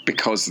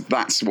 Because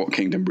that's what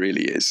kingdom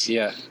really is.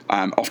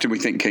 Often we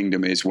think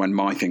kingdom is when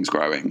my thing's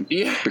growing,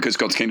 because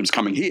God's kingdom's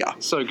coming here.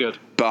 So good.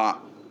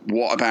 But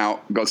what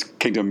about God's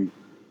kingdom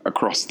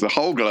across the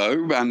whole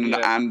globe and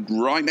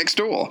right next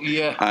door?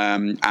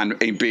 And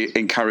be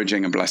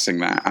encouraging and blessing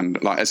that.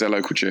 And like, as a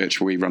local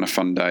church, we run a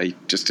fun day,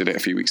 just did it a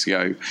few weeks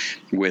ago,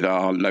 with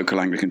our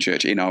local Anglican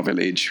church in our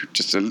village,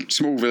 just a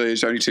small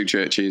village, only 2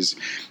 churches.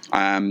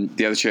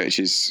 The other church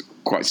is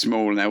quite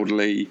small and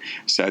elderly,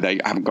 so they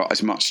haven't got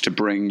as much to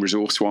bring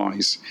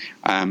resource-wise.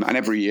 And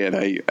every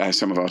year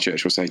some of our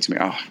church will say to me,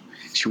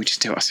 should we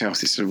just do it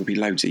ourselves? This will be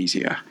loads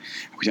easier.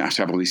 We don't have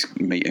to have all these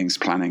meetings,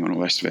 planning and all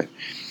the rest of it.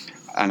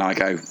 And I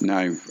go,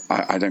 no,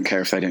 I don't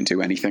care if they don't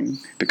do anything,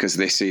 because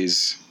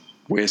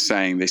we're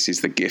saying this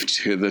is the gift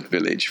to the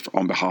village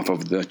on behalf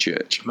of the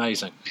church.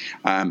 Amazing.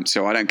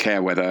 So I don't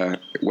care whether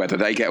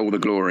they get all the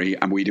glory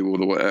and we do all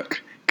the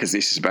work, because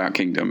this is about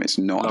kingdom. It's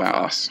not about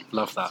us.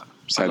 Love that.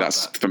 So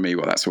that's for me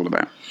what that's all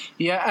about.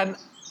 Yeah, and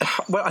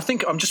well, I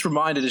think I'm just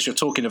reminded as you're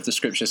talking of the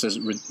scripture says,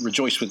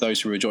 rejoice with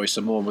those who rejoice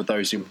and mourn with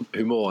those who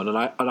mourn. And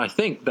I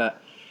think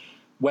that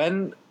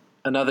when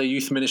another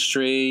youth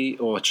ministry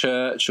or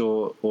church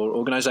or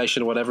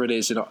organisation or whatever it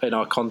is in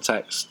our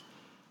context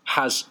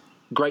has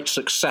great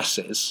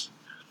successes,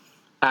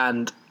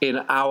 and in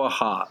our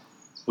heart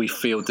we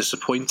feel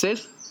disappointed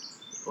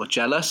or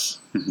jealous,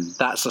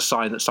 that's a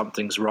sign that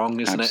something's wrong,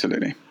 isn't it?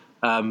 Absolutely.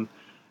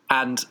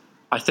 And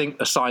I think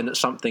a sign that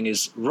something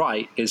is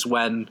right is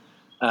when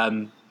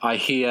I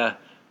hear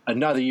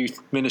another youth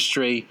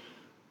ministry,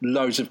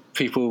 loads of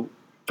people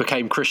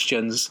became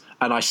Christians,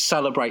 and I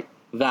celebrate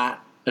that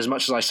as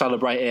much as I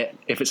celebrate it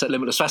if it's at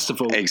Limitless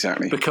Festival.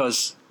 Exactly.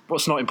 Because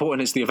what's not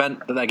important is the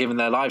event that they're giving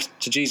their lives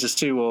to Jesus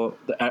to or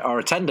are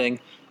attending.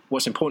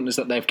 What's important is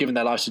that they've given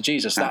their lives to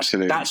Jesus.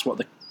 Absolutely. That's what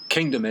the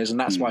kingdom is, and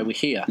that's why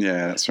we're here.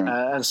 Yeah, that's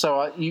right. And so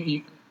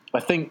I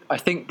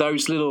think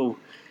those little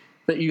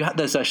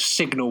there's those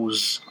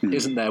signals,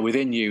 isn't there,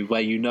 within you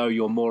where you know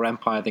you're more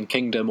empire than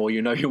kingdom, or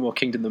you know you're more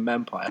kingdom than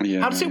empire.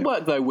 Yeah, How does it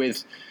work though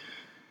with?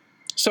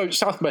 So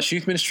Southwest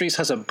Youth Ministries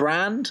has a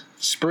brand.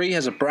 Spree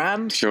has a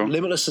brand. Sure.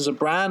 Limitless has a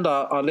brand.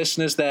 Our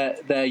listeners,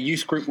 their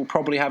youth group will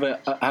probably have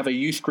a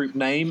youth group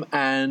name,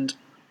 and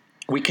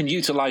we can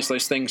utilize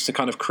those things to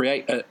kind of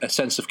create a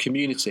sense of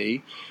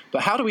community.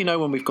 But how do we know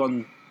when we've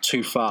gone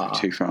too far?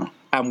 Too far.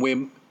 And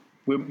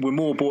we're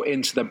more bought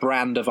into the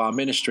brand of our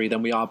ministry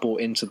than we are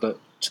bought into the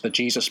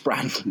Jesus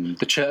brand,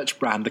 the church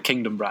brand, the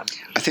kingdom brand.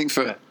 I think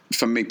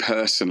for me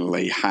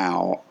personally,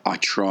 how I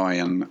try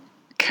and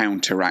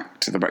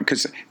counteract the brand,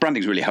 because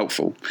branding is really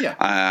helpful. Yeah.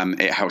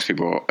 It helps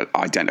people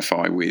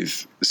identify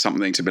with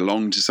something, to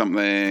belong to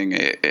something.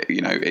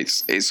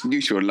 It's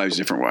useful in loads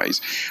of different ways.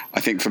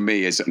 I think for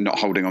me is not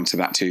holding on to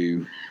that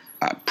too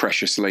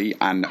preciously,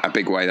 and a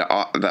big way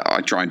that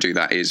I try and do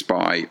that is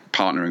by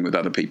partnering with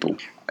other people.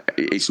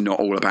 It's not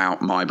all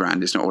about my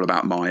brand. It's not all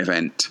about my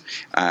event.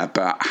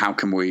 But how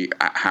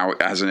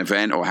as an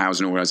event or how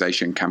as an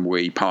organisation can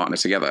we partner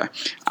together?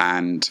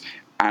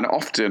 And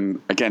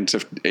often, again, to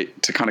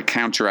kind of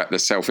counteract the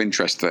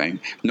self-interest thing,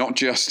 not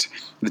just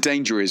the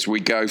danger is we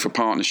go for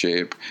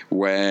partnership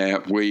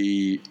where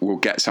we will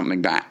get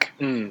something back,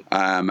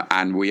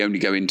 and we only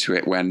go into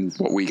it when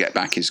what we get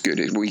back is good.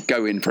 We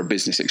go in for a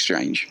business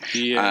exchange,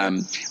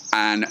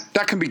 and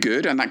that can be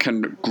good, and that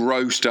can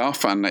grow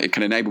stuff, and it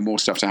can enable more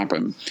stuff to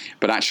happen.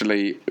 But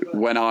actually,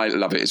 when I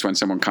love it is when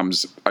someone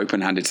comes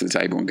open-handed to the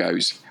table and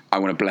goes, "I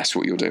want to bless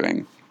what you're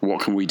doing.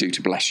 What can we do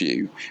to bless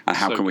you, and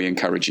how can we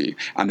encourage you?"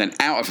 And then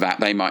out of that,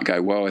 they might go,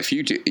 "Well, if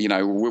you do,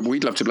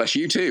 we'd love to bless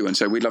you too, and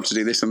so we'd love to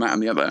do this and that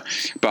and the other."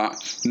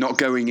 But not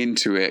going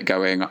into it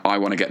going, "I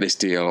want to get this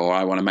deal," or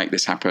 "I want to make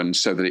this happen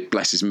so that it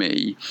blesses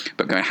me,"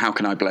 but going, "How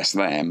can I bless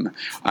them?"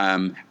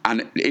 And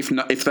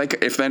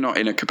if they're not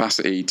in a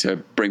capacity to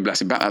bring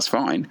blessing back, that's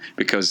fine,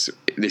 because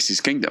this is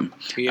kingdom.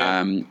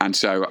 Yeah. And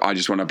so I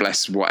just want to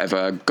bless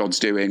whatever God's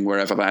doing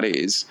wherever that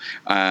is.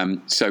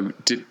 So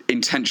to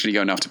intentionally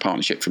going after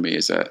partnership for me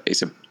is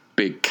a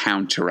big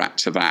counteract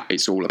to that.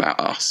 It's all about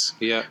us.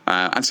 Yeah.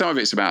 And some of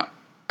it's about,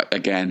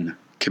 again,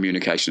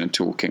 communication and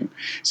talking,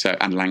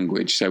 and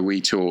language. So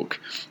we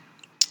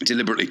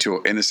deliberately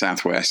talk in the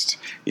Southwest.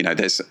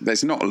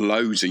 There's not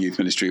loads of youth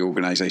ministry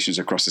organisations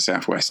across the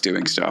Southwest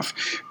doing stuff,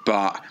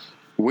 but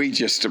we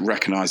just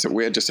recognise that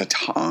we're just a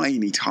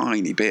tiny,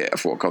 tiny bit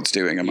of what God's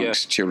doing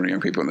amongst children and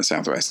young people in the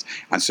Southwest.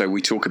 And so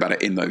we talk about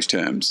it in those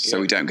terms. So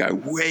we don't go,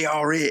 "We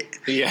are it,"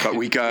 but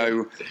we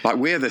go, like,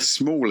 we're the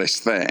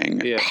smallest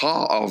thing,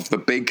 part of the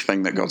big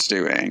thing that God's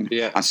doing.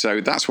 And so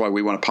that's why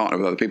we want to partner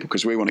with other people,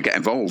 because we want to get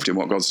involved in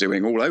what God's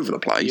doing all over the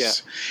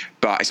place.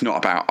 But it's not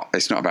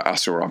about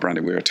us or our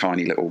branding. We're a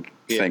tiny little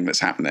thing that's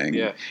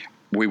happening.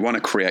 We want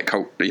to create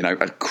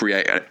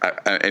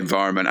an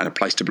environment and a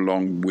place to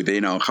belong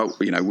within our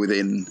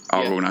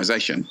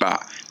organisation,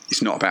 but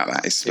it's not about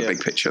that. It's the big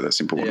picture that's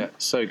important. Yeah,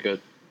 so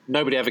good.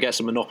 Nobody ever gets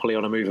a monopoly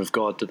on a move of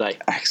God, do they?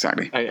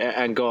 Exactly.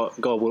 And God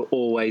will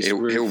always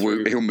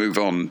he'll move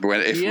on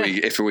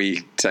if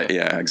we take,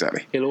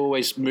 exactly. He'll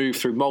always move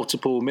through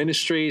multiple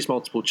ministries,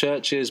 multiple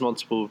churches,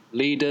 multiple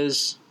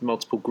leaders,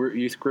 multiple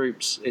youth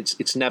groups.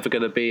 It's never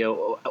going to be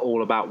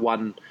all about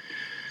one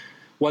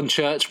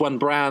church, one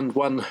brand,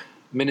 one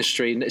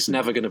ministry, and it's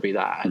never going to be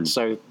that. And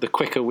so the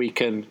quicker we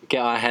can get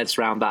our heads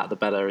around that, the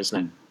better,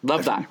 isn't it?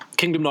 Love Definitely. That.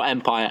 Kingdom, not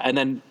empire. And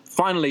then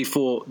finally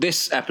for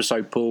this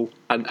episode, Paul,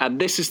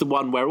 and this is the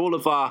one where all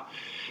of our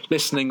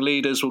listening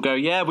leaders will go,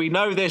 "Yeah, we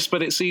know this,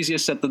 but it's easier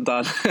said than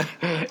done,"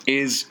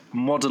 is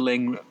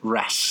modelling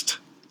rest.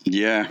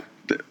 Yeah,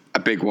 a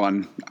big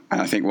one.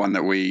 And I think one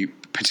that we,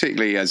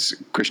 particularly as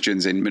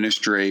Christians in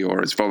ministry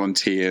or as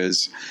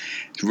volunteers,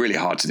 it's really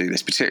hard to do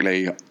this,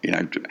 particularly,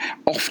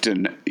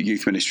 often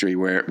youth ministry,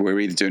 we're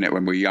either doing it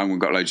when we're young, we've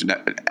got loads of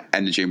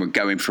energy and we're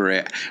going for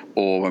it,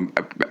 or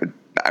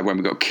when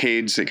we've got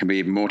kids, it can be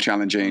even more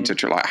challenging to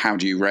try, like, how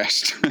do you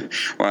rest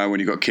when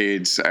you've got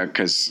kids?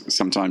 Because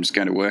sometimes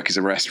going to work is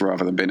a rest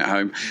rather than being at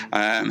home.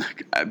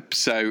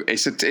 So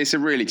it's a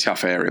really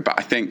tough area. But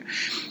I think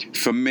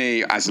for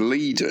me as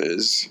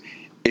leaders,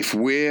 if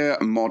we're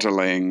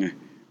modelling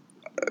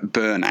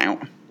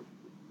burnout,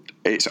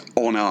 it's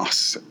on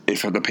us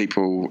if other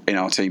people in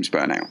our teams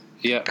burn out.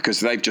 Yeah. Because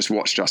they've just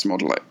watched us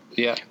model it.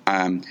 Yeah.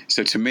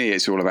 So to me,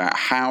 it's all about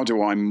how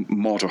do I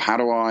model? How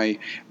do I,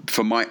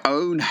 for my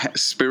own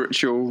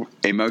spiritual,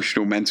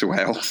 emotional, mental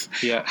health,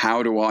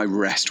 how do I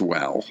rest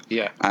well?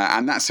 Yeah.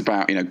 And that's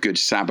about, good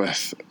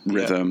Sabbath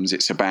rhythms.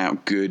 It's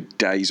about good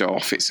days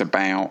off. It's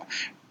about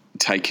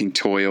taking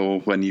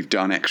toil when you've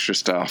done extra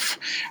stuff.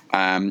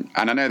 And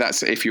I know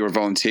that's, if you're a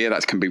volunteer,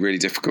 that can be really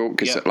difficult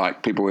because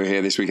like people who are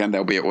here this weekend,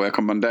 they'll be at work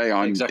on Monday.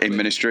 I'm in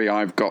ministry.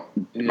 I've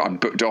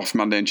booked off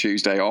Monday and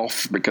Tuesday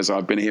off because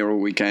I've been here all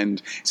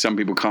weekend. Some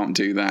people can't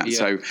do that.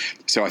 Yeah.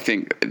 So I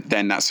think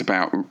then that's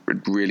about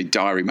really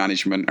diary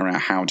management around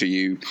how do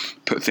you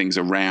put things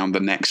around the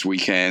next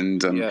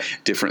weekend and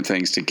different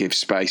things to give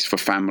space for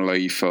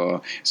family,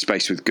 for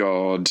space with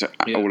God,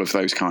 all of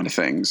those kind of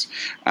things.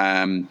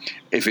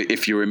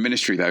 If you're in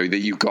ministry, though, that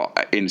you've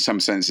got, in some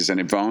senses, an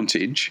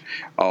advantage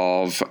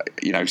of,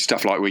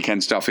 stuff like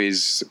weekend stuff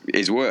is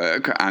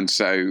work. And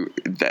so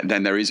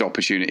then there is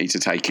opportunity to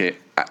take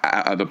it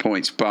at other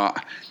points.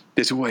 But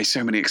there's always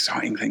so many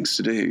exciting things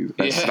to do.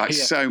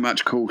 There's so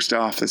much cool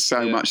stuff. There's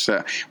so much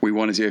that we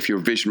want to do. If you're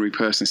a visionary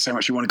person, there's so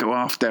much you want to go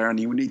after, and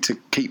you need to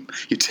keep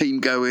your team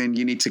going.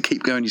 You need to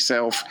keep going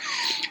yourself.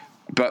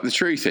 But the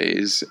truth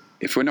is,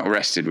 if we're not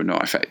rested, we're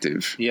not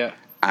effective. Yeah.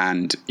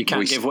 And you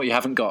can't give what you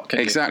haven't got, can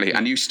exactly. you?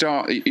 And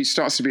it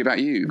starts to be about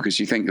you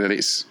because you think that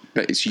it's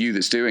you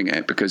that's doing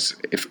it, because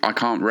if I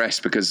can't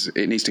rest because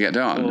it needs to get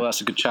done. Well, that's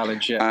a good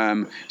challenge,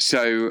 yeah.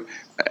 So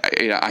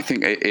I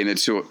think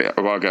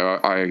a while ago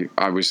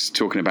I was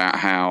talking about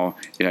how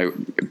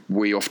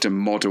we often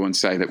model and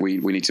say that we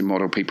need to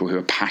model people who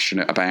are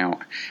passionate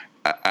about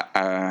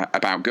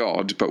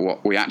God, but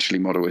what we actually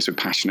model is we're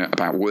passionate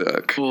about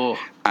work.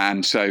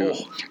 And so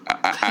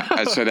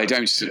so they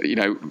don't,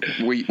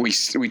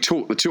 we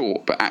talk the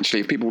talk, but actually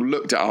if people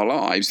looked at our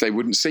lives, they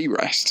wouldn't see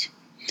rest.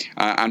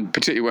 And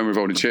particularly when we're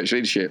involved in church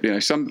leadership,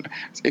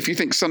 if you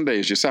think Sunday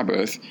is your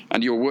Sabbath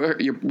and you're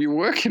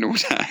working all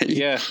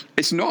day,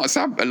 it's not a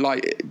Sabbath.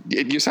 Like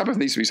your Sabbath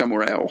needs to be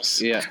somewhere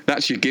else. Yeah,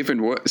 that's your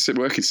given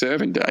working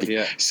serving day.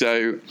 Yeah.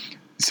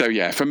 So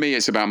yeah, for me,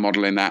 it's about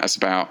modelling that. It's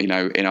about,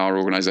 in our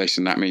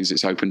organisation, that means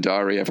it's open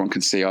diary. Everyone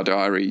can see our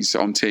diaries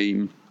on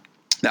team.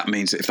 That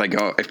means if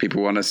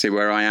people want to see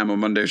where I am on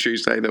Monday or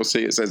Tuesday, they'll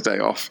see it says day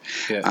off.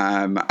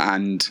 Yeah.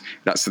 And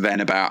that's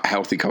then about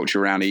healthy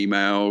culture around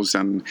emails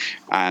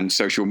and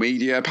social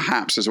media,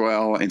 perhaps as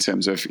well, in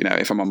terms of,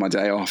 if I'm on my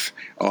day off,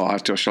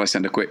 shall I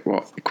send a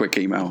quick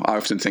email? I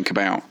often think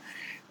about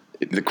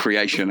the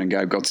creation and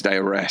go, God's day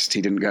of rest.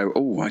 He didn't go,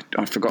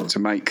 I forgot to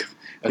make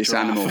this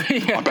animal.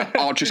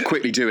 I'll just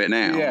quickly do it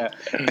now. Yeah.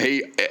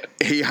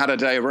 He had a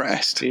day of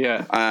rest.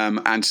 Yeah.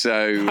 And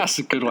so that's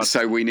a good one.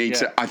 So we need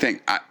to. I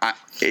think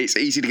it's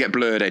easy to get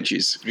blurred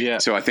edges. Yeah.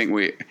 So I think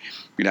we,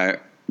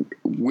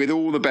 with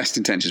all the best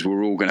intentions,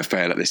 we're all going to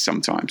fail at this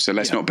sometimes. So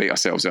let's not beat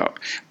ourselves up,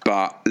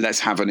 but let's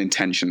have an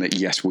intention that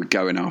yes, we're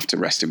going after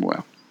resting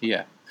well.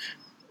 Yeah.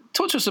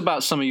 Talk to us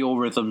about some of your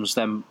rhythms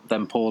then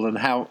Paul, and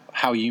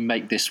how you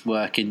make this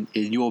work in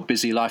your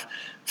busy life.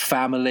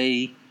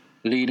 Family,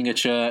 leading a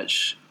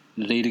church,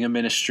 leading a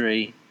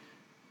ministry.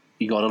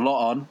 You got a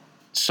lot on.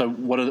 So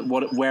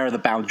where are the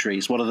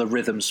boundaries? What are the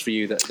rhythms for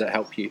you that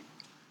help you?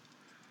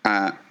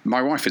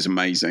 My wife is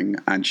amazing,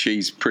 and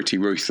she's pretty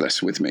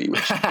ruthless with me,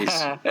 which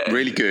is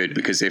really good,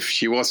 because if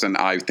she wasn't,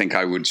 I think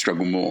I would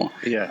struggle more.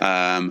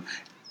 Yeah.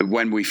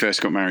 When we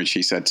first got married,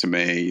 she said to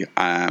me,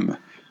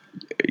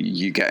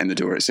 you get in the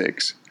door at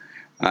 6.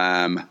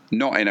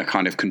 Not in a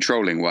kind of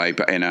controlling way,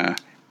 but in a,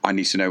 I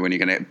need to know when you're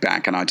going to get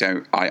back, and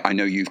I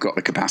know you've got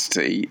the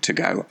capacity to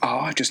go,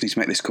 I just need to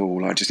make this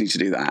call, I just need to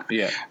do that.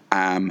 Yeah.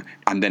 And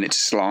then it's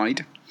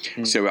slide.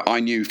 So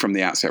I knew from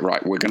the outset,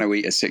 right, we're going to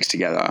eat at 6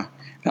 together.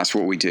 That's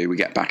what we do. We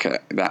get back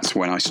that's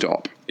when I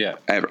stop. Yeah.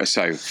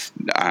 So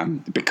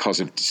because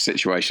of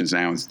situations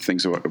now and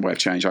things have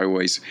changed,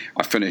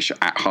 I finish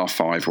at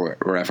 5:30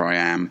 wherever I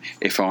am.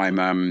 If I'm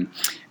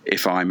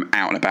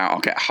out and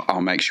about, I'll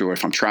make sure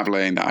if I'm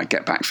traveling that I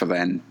get back for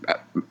then,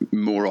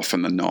 more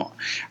often than not.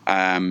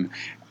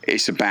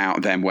 It's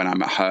about then when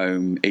I'm at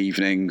home,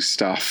 evening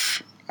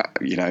stuff.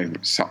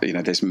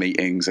 There's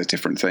meetings, there's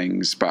different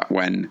things, but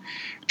when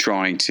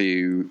trying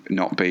to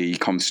not be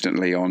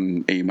constantly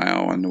on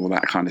email and all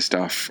that kind of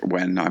stuff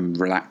when I'm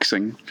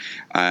relaxing.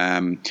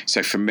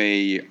 So for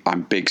me,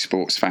 I'm a big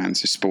sports fan,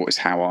 so sport is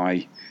how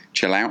I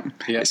chill out.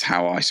 Yeah. It's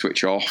how I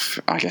switch off.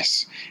 I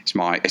guess it's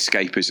my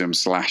escapism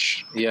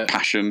 /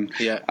 passion.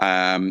 Yeah.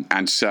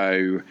 And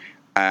so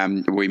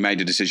we made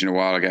a decision a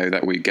while ago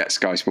that we'd get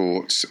Sky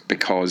Sports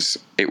because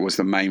it was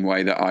the main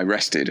way that I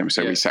rested. And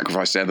so we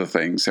sacrificed other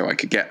things so I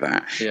could get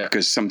that. Yeah.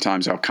 Because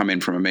sometimes I'll come in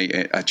from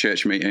a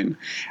church meeting,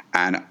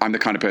 and I'm the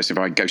kind of person,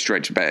 if I go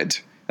straight to bed,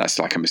 that's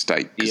like a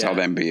mistake, because I'll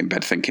then be in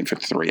bed thinking for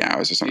 3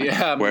 hours or something.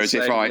 Yeah, whereas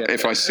if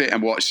I sit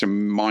and watch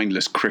some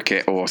mindless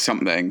cricket or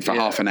something for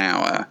half an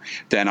hour,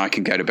 then I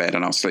can go to bed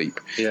and I'll sleep.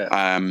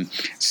 Yeah.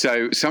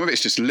 So some of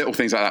it's just little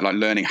things like that, like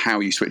learning how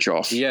you switch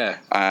off. Yeah.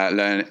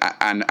 Learn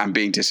and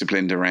being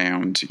disciplined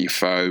around your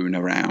phone,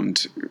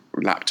 around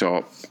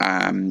laptop,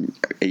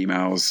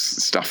 emails,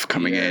 stuff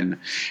coming in.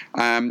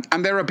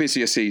 And there are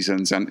busier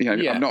seasons. And,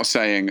 I'm not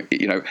saying,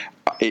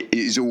 it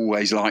is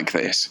always like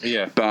this.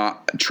 Yeah.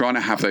 But trying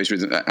to have those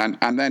rhythms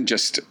and then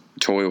just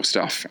toil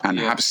stuff and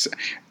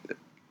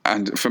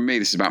and for me,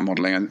 this is about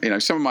modelling.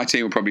 And, some of my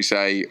team will probably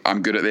say,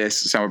 I'm good at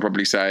this. Some will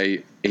probably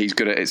say, he's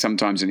good at it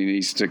sometimes and he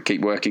needs to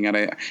keep working at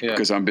it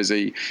because I'm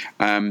busy.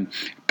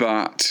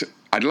 But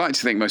I'd like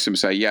to think most of them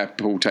say, yeah,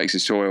 Paul takes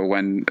his toil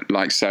when,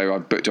 so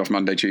I've booked off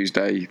Monday,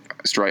 Tuesday,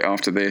 straight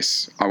after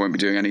this. I won't be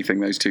doing anything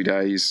those 2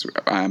 days.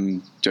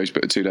 Joe's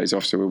put the 2 days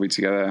off, so we'll be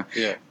together.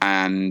 Yeah.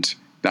 And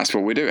that's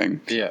what we're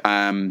doing.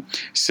 Yeah.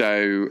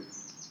 So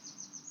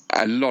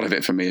a lot of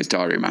it for me is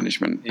diary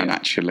management and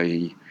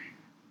actually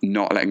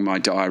not letting my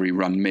diary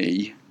run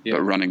me, but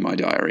running my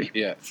diary.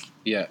 Yeah,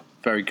 yeah,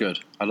 very good.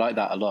 I like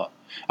that a lot.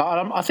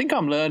 I think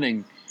I'm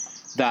learning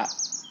that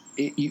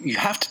you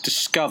have to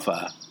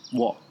discover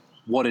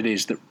what it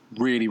is that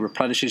really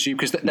replenishes you,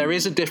 because there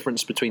is a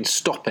difference between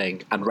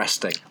stopping and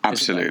resting.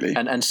 Absolutely.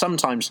 And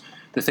sometimes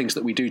the things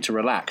that we do to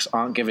relax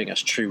aren't giving us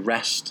true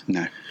rest.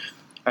 No.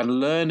 And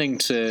learning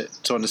to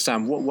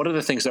understand what are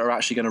the things that are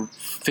actually going to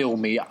fill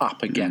me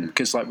up again,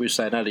 because like we were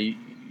saying earlier,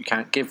 you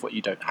can't give what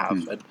you don't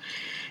have.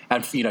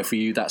 And for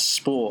you, that's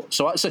sport.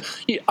 So I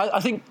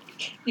think,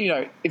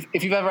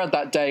 if you've ever had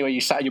that day where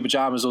you sat in your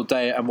pajamas all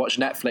day and watched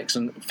Netflix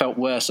and felt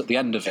worse at the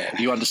end of it,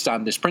 you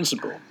understand this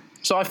principle.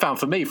 So I found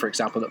for me, for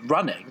example, that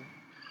running,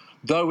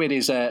 though it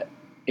is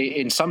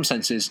in some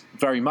senses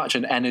very much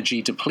an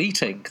energy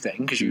depleting thing,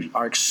 because you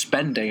are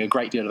expending a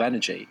great deal of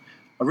energy,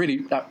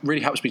 that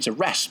really helps me to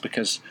rest,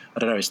 because I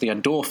don't know, it's the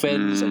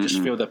endorphins. I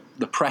just feel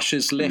the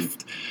pressures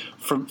lift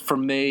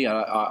from me.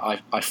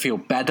 I feel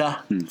better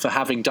for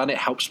having done it.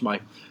 Helps my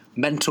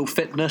mental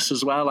fitness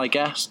as well, I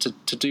guess,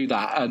 to do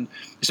that. And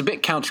it's a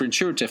bit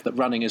counterintuitive that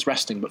running is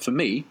resting, but for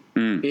me,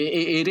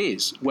 it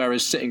is.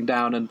 Whereas sitting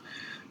down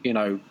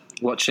and,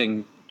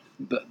 watching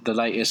the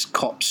latest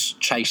cops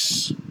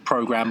chase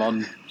program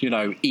on,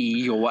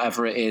 E or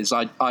whatever it is,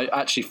 I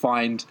actually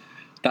find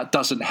that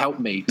doesn't help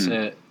me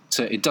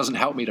it doesn't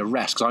help me to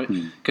rest,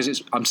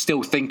 because I'm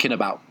still thinking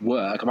about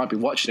work. I might be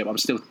watching it, but I'm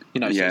still, so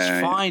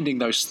it's finding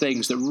those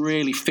things that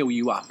really fill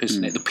you up,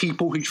 isn't it? The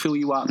people who fill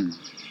you up,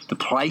 the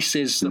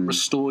places that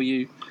restore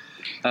you,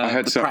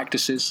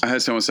 practices. I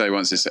heard someone say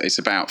once, it's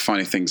about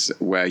finding things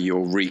where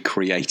you're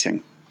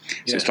recreating.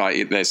 So it's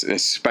like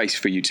there's space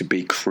for you to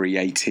be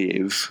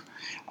creative,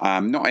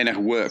 not in a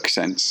work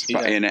sense,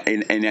 but in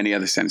any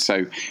other sense.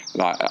 So,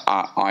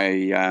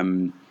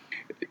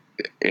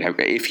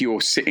 if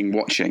you're sitting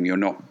watching, you're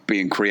not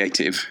being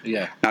creative.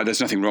 Yeah. Now,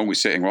 there's nothing wrong with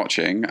sitting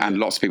watching, and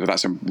lots of people,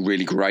 that's a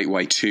really great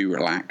way to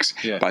relax.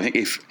 Yeah. But I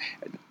think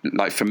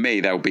for me,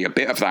 there'll be a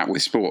bit of that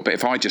with sport. But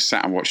if I just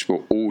sat and watched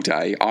sport all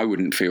day, I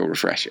wouldn't feel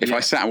refreshed. If I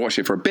sat and watched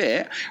it for a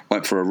bit,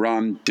 went for a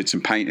run, did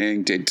some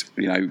painting,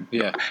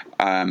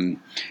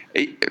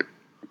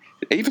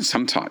 even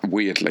sometimes,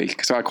 weirdly,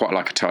 because I quite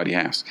like a tidy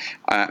house,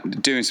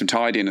 doing some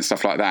tidying and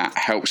stuff like that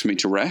helps me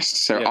to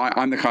rest. So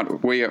I'm the kind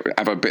of, we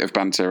have a bit of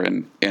banter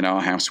in our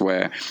house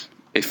where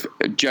if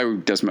Joe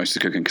does most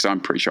of the cooking, because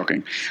I'm pretty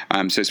shocking,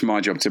 so it's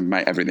my job to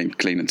make everything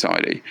clean and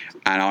tidy,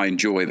 and I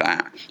enjoy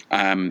that.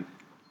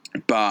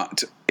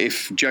 But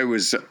if Joe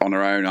was on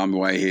her own, I'm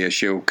away here,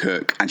 she'll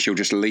cook and she'll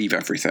just leave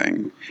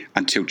everything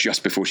until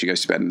just before she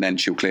goes to bed, and then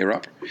she'll clear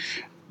up.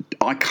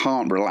 I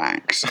can't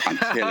relax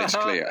until it's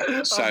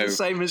clear. So I'm the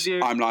same as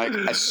you. I'm like,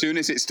 as soon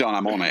as it's done,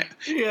 I'm on it.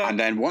 Yeah. And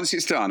then once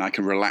it's done, I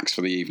can relax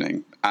for the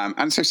evening.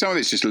 And so some of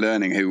it's just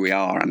learning who we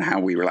are and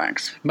how we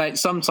relax. Mate,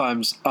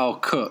 sometimes I'll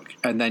cook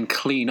and then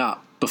clean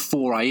up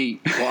before I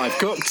eat what I've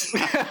cooked. You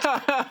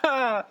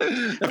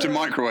have to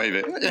microwave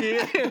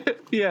it.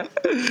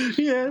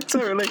 Yeah,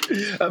 totally.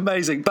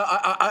 Amazing. But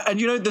and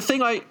the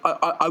thing I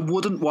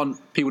wouldn't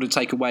want people to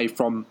take away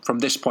from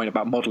this point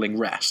about modelling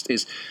rest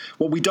is,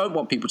 what we don't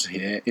want people to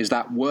hear is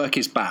that work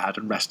is bad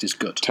and rest is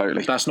good.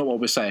 Totally. That's not what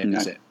we're saying,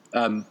 is it?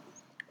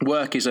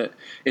 Work is a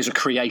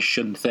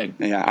creation thing.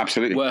 Yeah,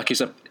 absolutely. Work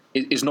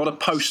is not a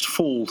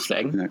post-fall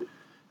thing. No.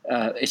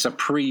 It's a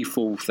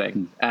pre-fall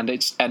thing, and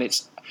it's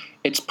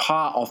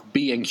part of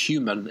being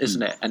human,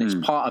 isn't it? And it's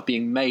part of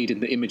being made in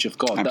the image of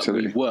God.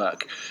 Absolutely. That we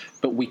work,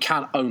 but we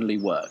can't only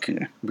work.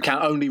 Yeah. We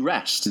can't only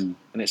rest, and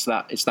it's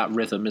that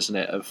rhythm, isn't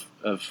it? Of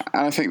and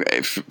I think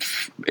that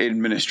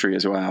in ministry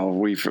as well,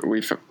 we've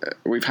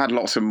had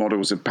lots of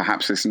models of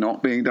perhaps this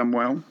not being done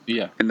well.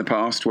 Yeah. In the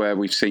past, where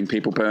we've seen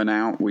people burn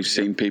out, we've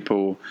seen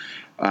people,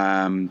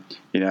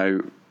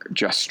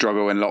 just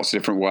struggle in lots of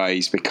different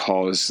ways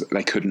because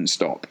they couldn't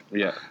stop.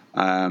 Yeah.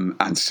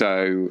 And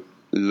so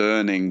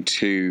learning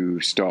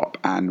to stop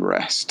and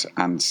rest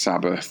and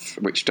Sabbath,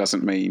 which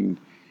doesn't mean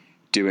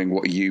doing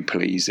what you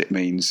please, it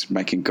means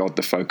making God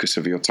the focus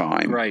of your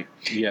time. Right.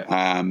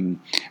 Yeah.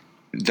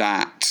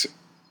 That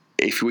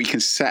if we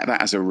can set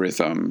that as a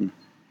rhythm,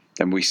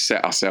 then we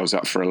set ourselves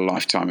up for a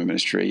lifetime of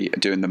ministry,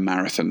 doing the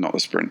marathon, not the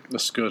sprint.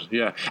 That's good.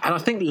 Yeah. And I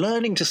think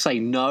learning to say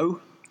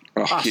no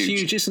That's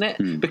huge, isn't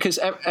it? Because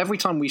every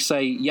time we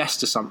say yes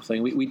to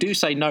something, we do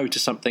say no to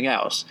something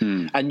else.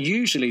 And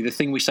usually the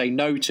thing we say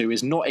no to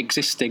is not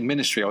existing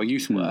ministry or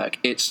youth work.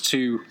 It's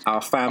to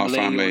our family,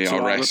 or to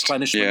our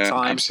replenishment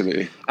time.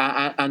 Absolutely.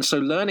 And so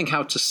learning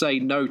how to say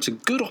no to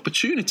good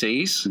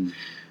opportunities,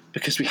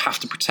 because we have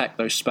to protect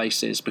those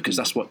spaces, because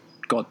that's what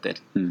God did.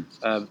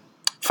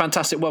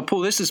 Fantastic. Well,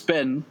 Paul, this has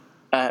been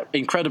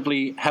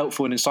incredibly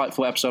helpful and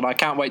insightful episode. I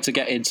can't wait to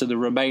get into the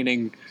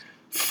remaining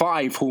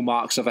 5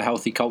 hallmarks of a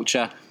healthy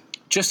culture.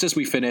 Just as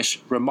we finish,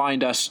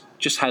 remind us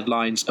just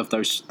headlines of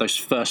those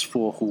first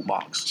 4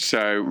 hallmarks.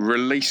 So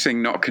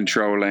releasing, not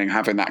controlling,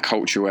 having that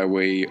culture where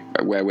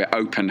we're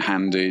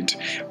open-handed,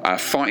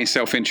 fighting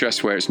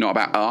self-interest where it's not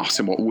about us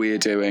and what we're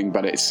doing,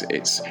 but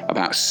it's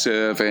about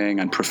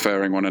serving and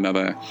preferring one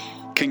another.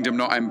 Kingdom,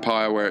 not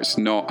empire, where it's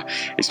not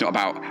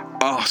about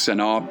us and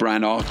our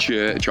brand, our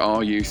church,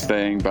 our youth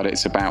thing, but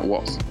it's about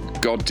what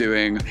God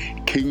doing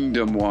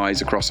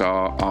kingdom-wise across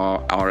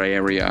our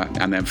area,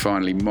 and then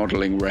finally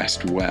modelling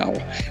rest well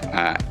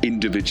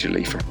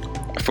individually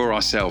for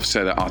ourselves,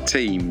 so that our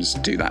teams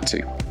do that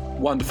too.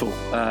 Wonderful.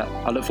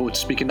 I look forward to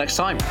speaking next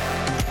time.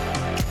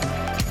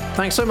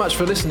 Thanks so much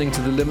for listening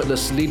to the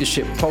Limitless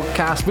Leadership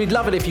Podcast. We'd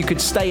love it if you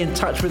could stay in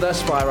touch with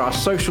us via our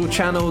social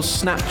channels,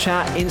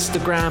 Snapchat,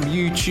 Instagram,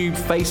 YouTube,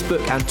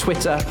 Facebook, and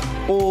Twitter,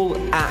 all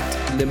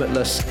at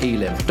Limitless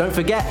Elim. Don't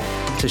forget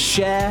to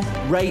share,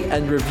 rate,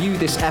 and review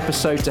this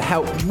episode to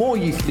help more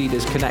youth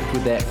leaders connect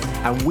with it.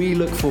 And we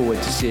look forward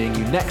to seeing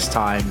you next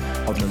time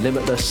on the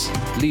Limitless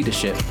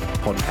Leadership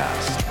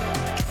Podcast.